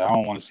 Oliver. Yeah, I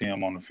don't want to see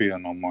him on the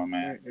field no more,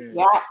 man.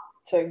 Got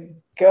to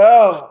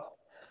go.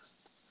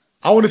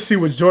 I want to see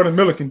what Jordan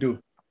Miller can do.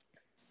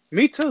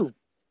 Me too.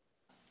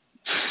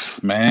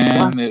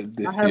 Man,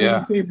 I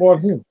haven't seen more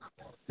of him.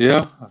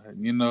 Yeah,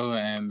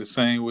 and the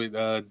same with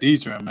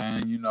Deidre,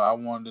 man. I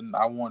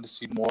wanted to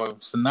see more of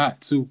Sanat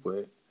too,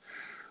 but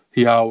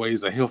he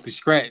always a healthy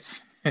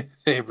scratch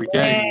every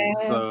game.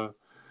 So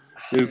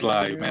it's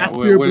like, man,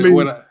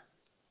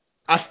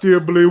 I still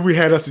believe we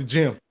had us a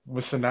gem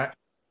with Sanat.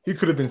 He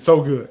could have been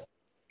so good.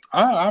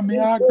 I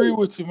agree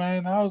with you,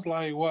 man. I was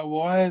like,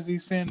 why is he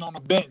sitting on the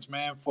bench,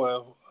 man,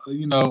 for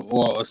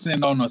or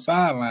sitting on the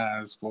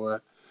sidelines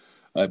for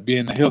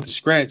being a healthy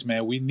scratch,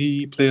 man? We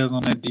need players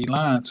on that D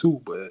line too,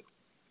 but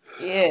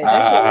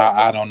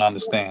I don't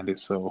understand it.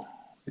 So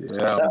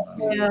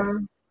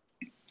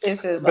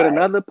this is. But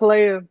another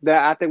player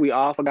that I think we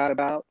all forgot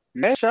about,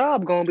 Matt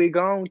Schaub gonna be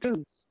gone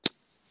too.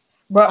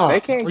 But they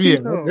can't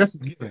keep him.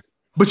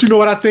 But you know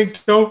what I think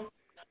though?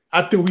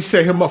 I think we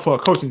set him up for a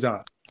coaching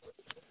job.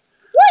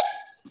 What?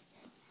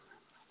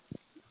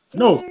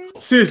 No,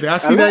 seriously, I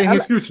see that in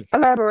his future.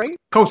 Elaborate.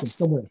 Coaching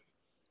somewhere.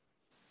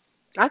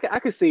 I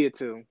can see it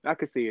too. I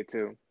can see it.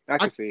 I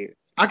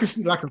can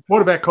see like a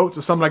quarterback coach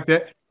or something like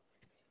that.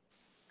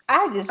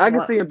 I can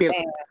see him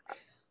being.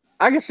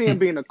 I can see him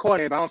being a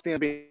coordinator, but I don't see him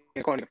being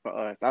a coordinator for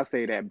us. I'll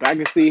say that. But I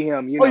can see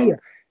him,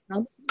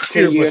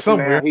 10 years from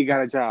now, he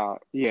got a job.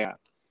 Yeah.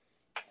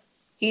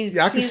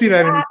 I can see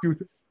that in the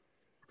future.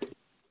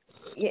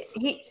 Yeah,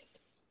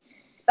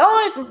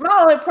 my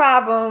only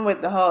problem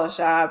with the whole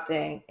Schaub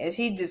thing is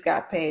he just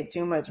got paid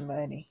too much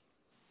money.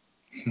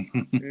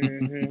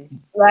 Mm-hmm.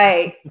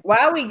 Like,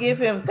 why we give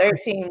him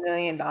 $13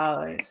 million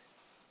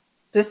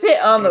to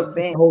sit on the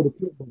bench?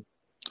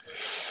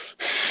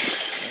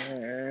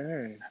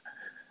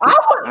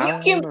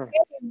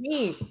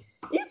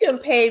 You can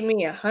pay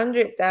me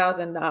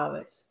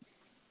 $100,000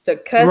 to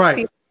cuss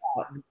people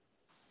out.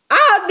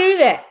 I'll do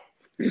that.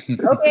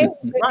 Okay,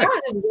 y'all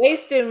just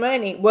wasting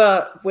money.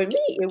 Well, with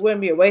me, it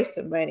wouldn't be a waste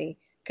of money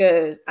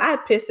because I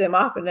piss him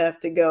off enough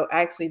to go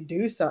actually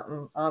do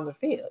something on the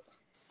field.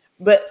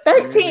 But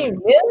 $13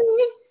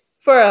 million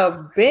for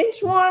a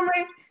bench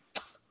warmer?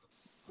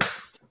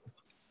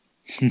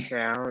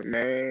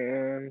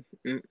 Man.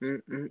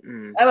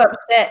 I'm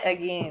upset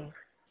again.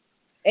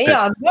 And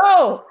y'all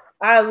know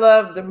I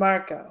love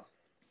DeMarco.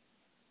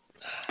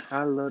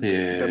 I love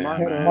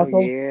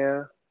DeMarco.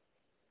 Yeah.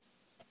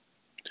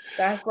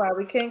 That's why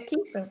we can't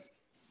keep him.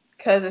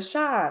 Because of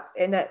Schaub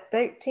and that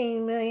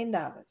 $13 million.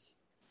 Now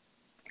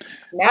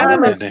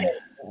I'm upset.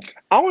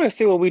 I want to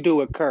see what we do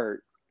with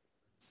Kurt.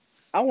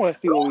 I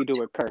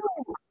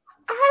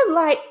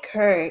like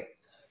Kurt.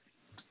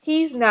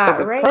 He's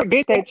not ready. Kurt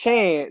get that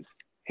chance.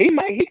 He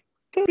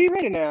could be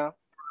ready now.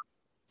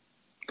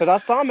 Because I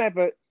saw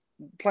him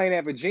playing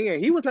at Virginia.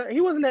 He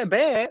wasn't that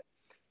bad.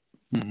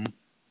 Mm-hmm.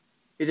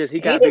 It's just he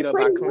He got did beat up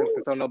by pretty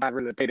Clemson, so nobody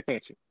really paid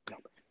attention.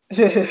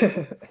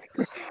 good.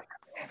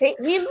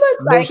 He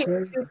looked No like he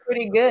sir. was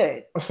pretty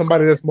good.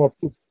 Somebody that's more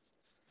proof.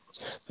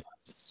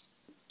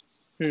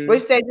 What you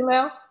say,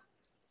 Jamel?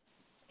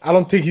 I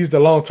don't think he's the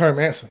long-term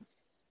answer.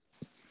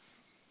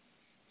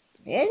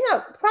 Yeah,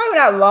 no, probably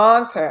not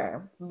long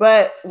term,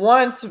 but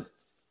once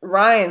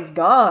Ryan's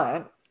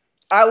gone,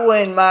 I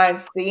wouldn't mind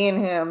seeing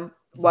him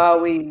while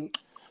we.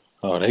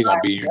 Oh, they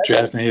gonna be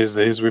drafting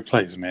his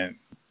replacement.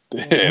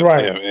 Right.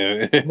 Right.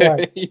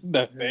 They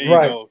ain't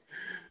Right. go.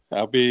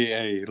 I'll be.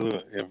 Hey,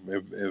 look,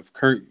 if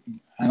Kurt,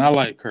 and I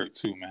like Kurt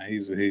too, man.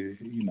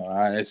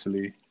 I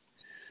actually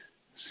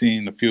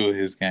seen a few of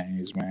his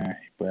games, man.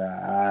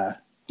 But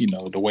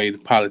the way the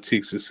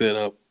politics is set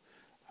up,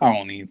 I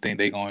don't even think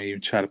they're gonna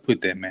even try to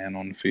put that man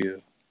on the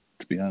field.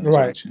 To be honest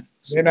Right. with you,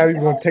 They're not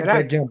even going to take And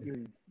I- that gamble.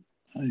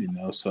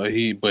 so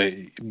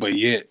but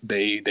yet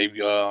they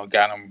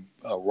got him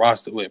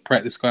rostered with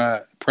practice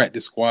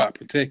squad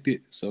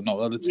protected, so no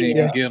other team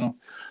Yeah. can get him.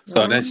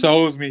 So that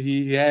shows me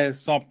he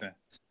has something.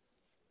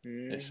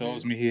 Mhm. It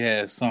shows me he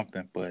has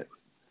something, but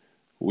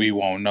we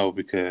won't know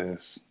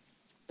because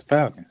the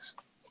Falcons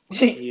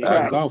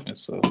Right.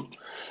 offense. So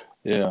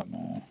yeah,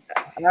 man.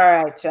 All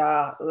right,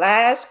 y'all.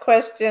 Last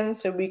question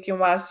so we can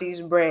watch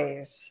these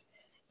Braves.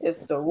 It's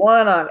the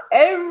one on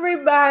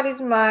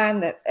everybody's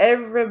mind that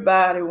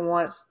everybody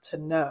wants to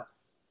know.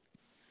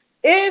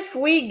 If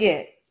we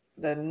get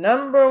the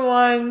number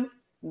 1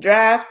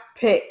 draft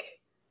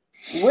pick,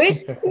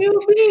 which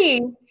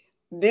QB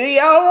do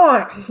y'all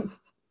want?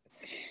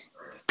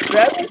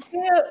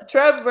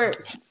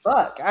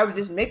 I was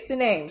just mixing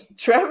names.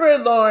 Trevor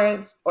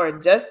Lawrence or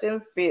Justin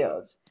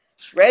Fields?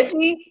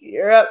 Reggie,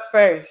 you're up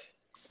first.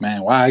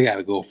 Man, why I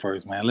gotta go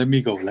first, man? Let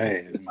me go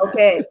last. Man.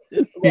 Okay.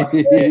 Well,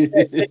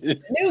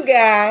 the new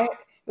guy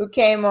who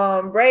came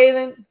on,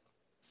 Braylon,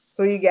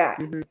 who you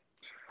got?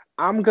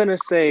 I'm gonna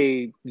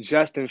say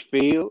Justin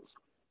Fields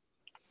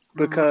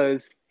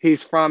because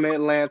he's from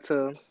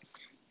Atlanta.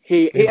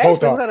 He They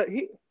both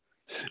actually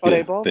are.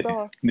 they both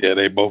are. Yeah,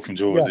 they both from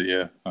Georgia.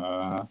 Yeah.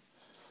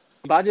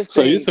 But I just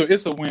So think,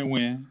 it's a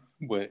win-win.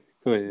 But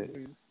go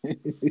ahead.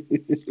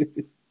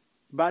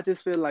 but I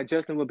just feel like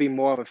Justin would be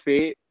more of a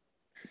fit.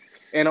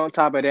 And on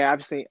top of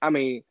that,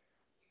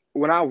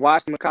 when I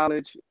watched him in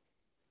college,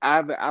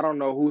 I don't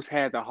know who's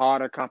had the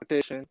harder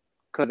competition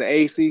because the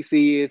ACC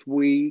is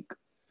weak,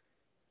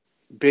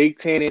 Big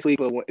Ten is weak,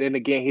 but then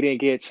again, he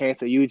didn't get a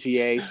chance at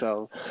UGA.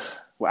 So,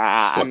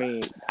 I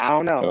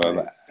don't know.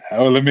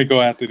 Let me go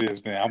after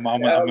this. Then I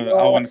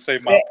want to say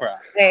my pride.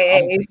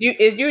 Hey,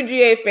 it's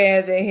UGA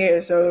fans in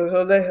here, so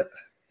let.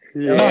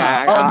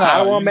 I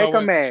don't want to make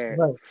him mad.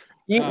 Right.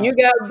 You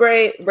got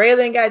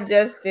Braylon got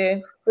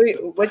Justin.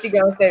 What you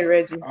gonna say,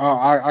 Reggie?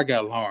 I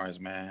got Lawrence,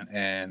 man,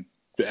 and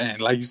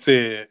like you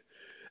said,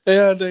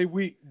 yeah, they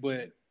weak,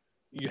 but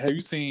have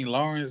you seen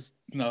Lawrence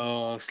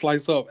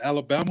slice up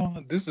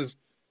Alabama? This is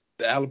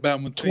the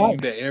Alabama team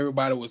that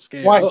everybody was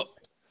scared of.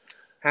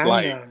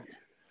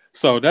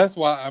 So that's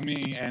why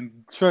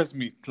and trust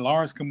me,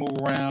 Lawrence can move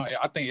around.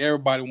 I think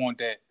everybody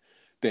want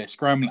that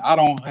scrambling. I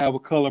don't have a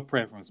color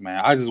preference,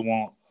 man. I just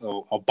want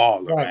a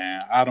baller,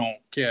 man. I don't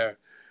care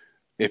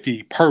if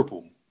he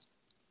purple.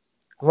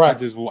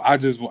 Right.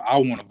 I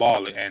want a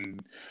baller,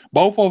 and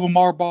both of them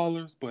are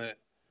ballers, but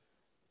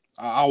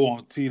I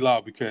want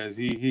T-Law because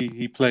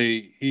he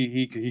played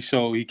he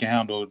showed he can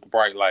handle the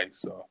bright lights.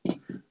 So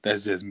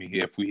that's just me.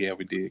 If we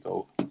ever did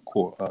go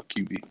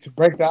QB To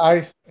break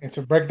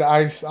the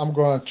ice, I'm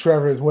going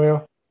Trevor as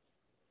well.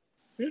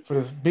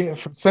 For the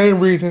same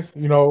reasons,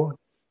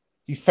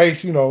 he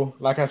faced,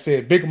 like I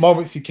said, big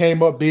moments. He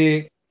came up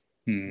big,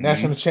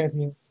 national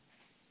champion,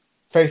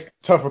 faced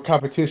tougher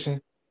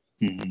competition.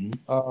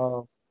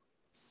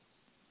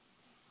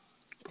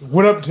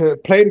 Went up to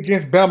played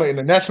against Bama in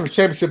the national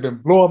championship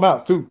and blew him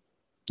out too.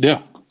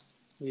 Yeah.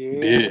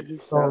 Yeah.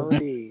 So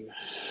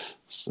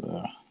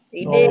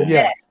he did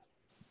that.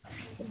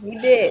 He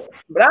did.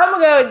 But I'm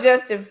gonna go with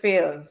Justin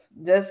Fields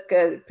just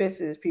because it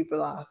pisses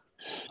people off.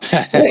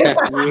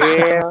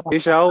 Yeah,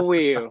 it sure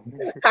will.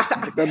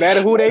 No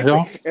matter who they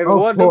pick, if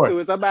one of them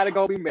two, somebody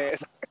gonna be mad.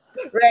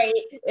 Right,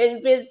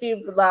 it pisses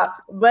people off.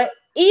 But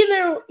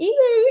either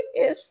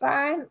is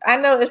fine. I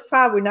know it's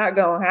probably not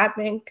gonna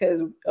happen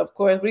because, of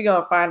course, we're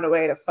gonna find a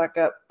way to fuck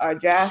up our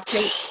draft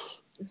pick.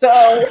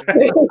 So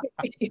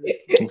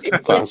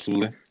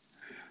possibly.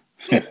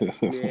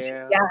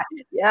 Yeah.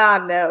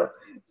 Y'all know.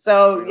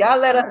 So y'all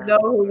let us know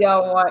who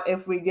y'all want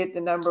if we get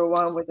the number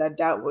 1, which I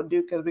doubt we'll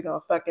do because we're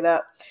gonna fuck it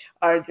up,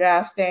 our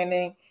draft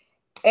standing.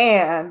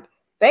 And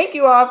thank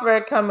you all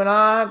for coming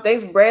on.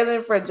 Thanks,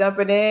 Braylon, for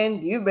jumping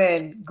in. You've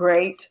been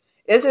great.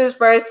 This is his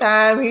first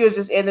time. He was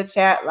just in the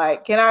chat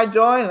like, can I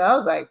join? And I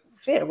was like,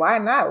 shit, why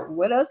not?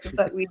 What else the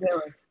fuck we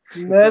doing?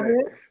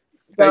 Nothing.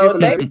 So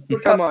thanks for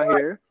coming on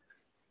here.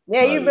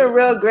 Yeah, you've been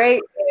real great.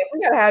 And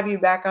we gotta have you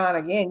back on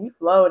again. You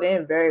flowed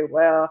in very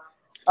well.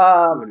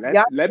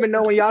 Let me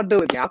know when y'all do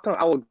it.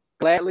 I will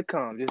gladly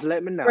come. Just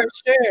let me know.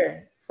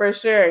 For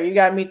sure. You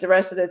gotta meet the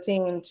rest of the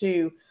team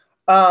too.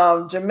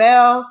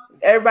 Jamel,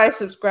 everybody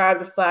subscribe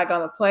to Flag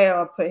on the Play. I'm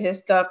gonna put his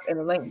stuff in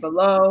the link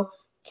below.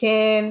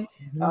 Ken,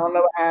 I don't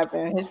know what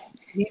happened.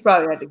 He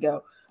probably had to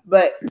go,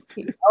 but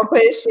I'll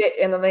put his shit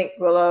in the link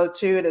below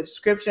too, the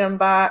description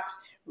box.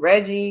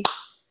 Reggie,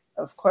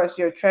 of course,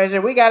 your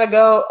treasure. We gotta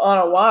go on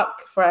a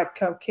walk before I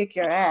come kick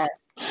your ass.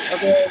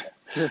 Okay.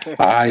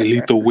 All right,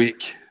 Lethal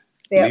Wick.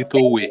 Yeah.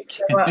 Lethal Wick.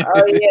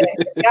 Oh yeah,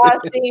 y'all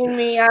seen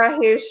me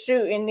out here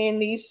shooting in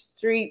these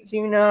streets.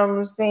 You know what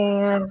I'm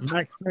saying?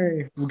 Max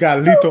Payne. We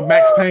got lethal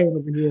Max Payne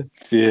over here.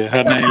 Yeah,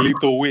 her name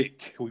Lethal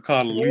Wick. We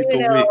call her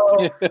Lethal Wick.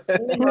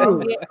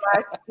 Get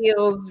my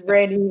skills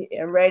ready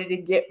and ready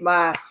to get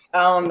my.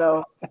 I don't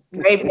know.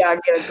 Maybe I'll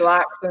get a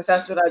Glock since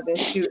that's what I've been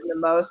shooting the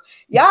most.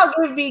 Y'all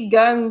give me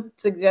gun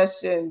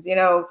suggestions.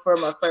 For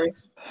my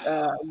first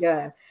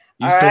gun.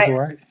 You said it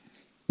right.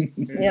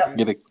 Yep.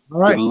 Get a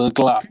little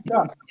Glock.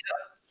 Yeah.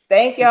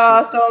 Thank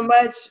y'all so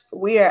much.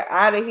 We are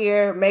out of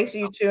here. Make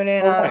sure you tune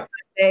in on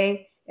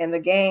Sunday in the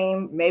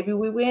game. Maybe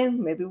we win.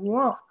 Maybe we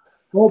won't.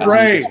 Go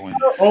Braves.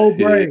 Go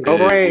Braves. Go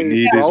Braves. We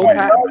need this win,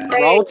 man.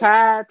 Roll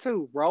Tide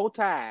too. Roll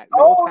Tide.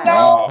 Oh,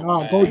 Tide.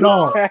 No, go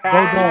Dog. Go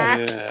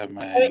Dog. Yeah,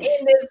 man.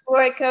 In this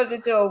before it comes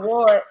into a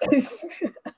war.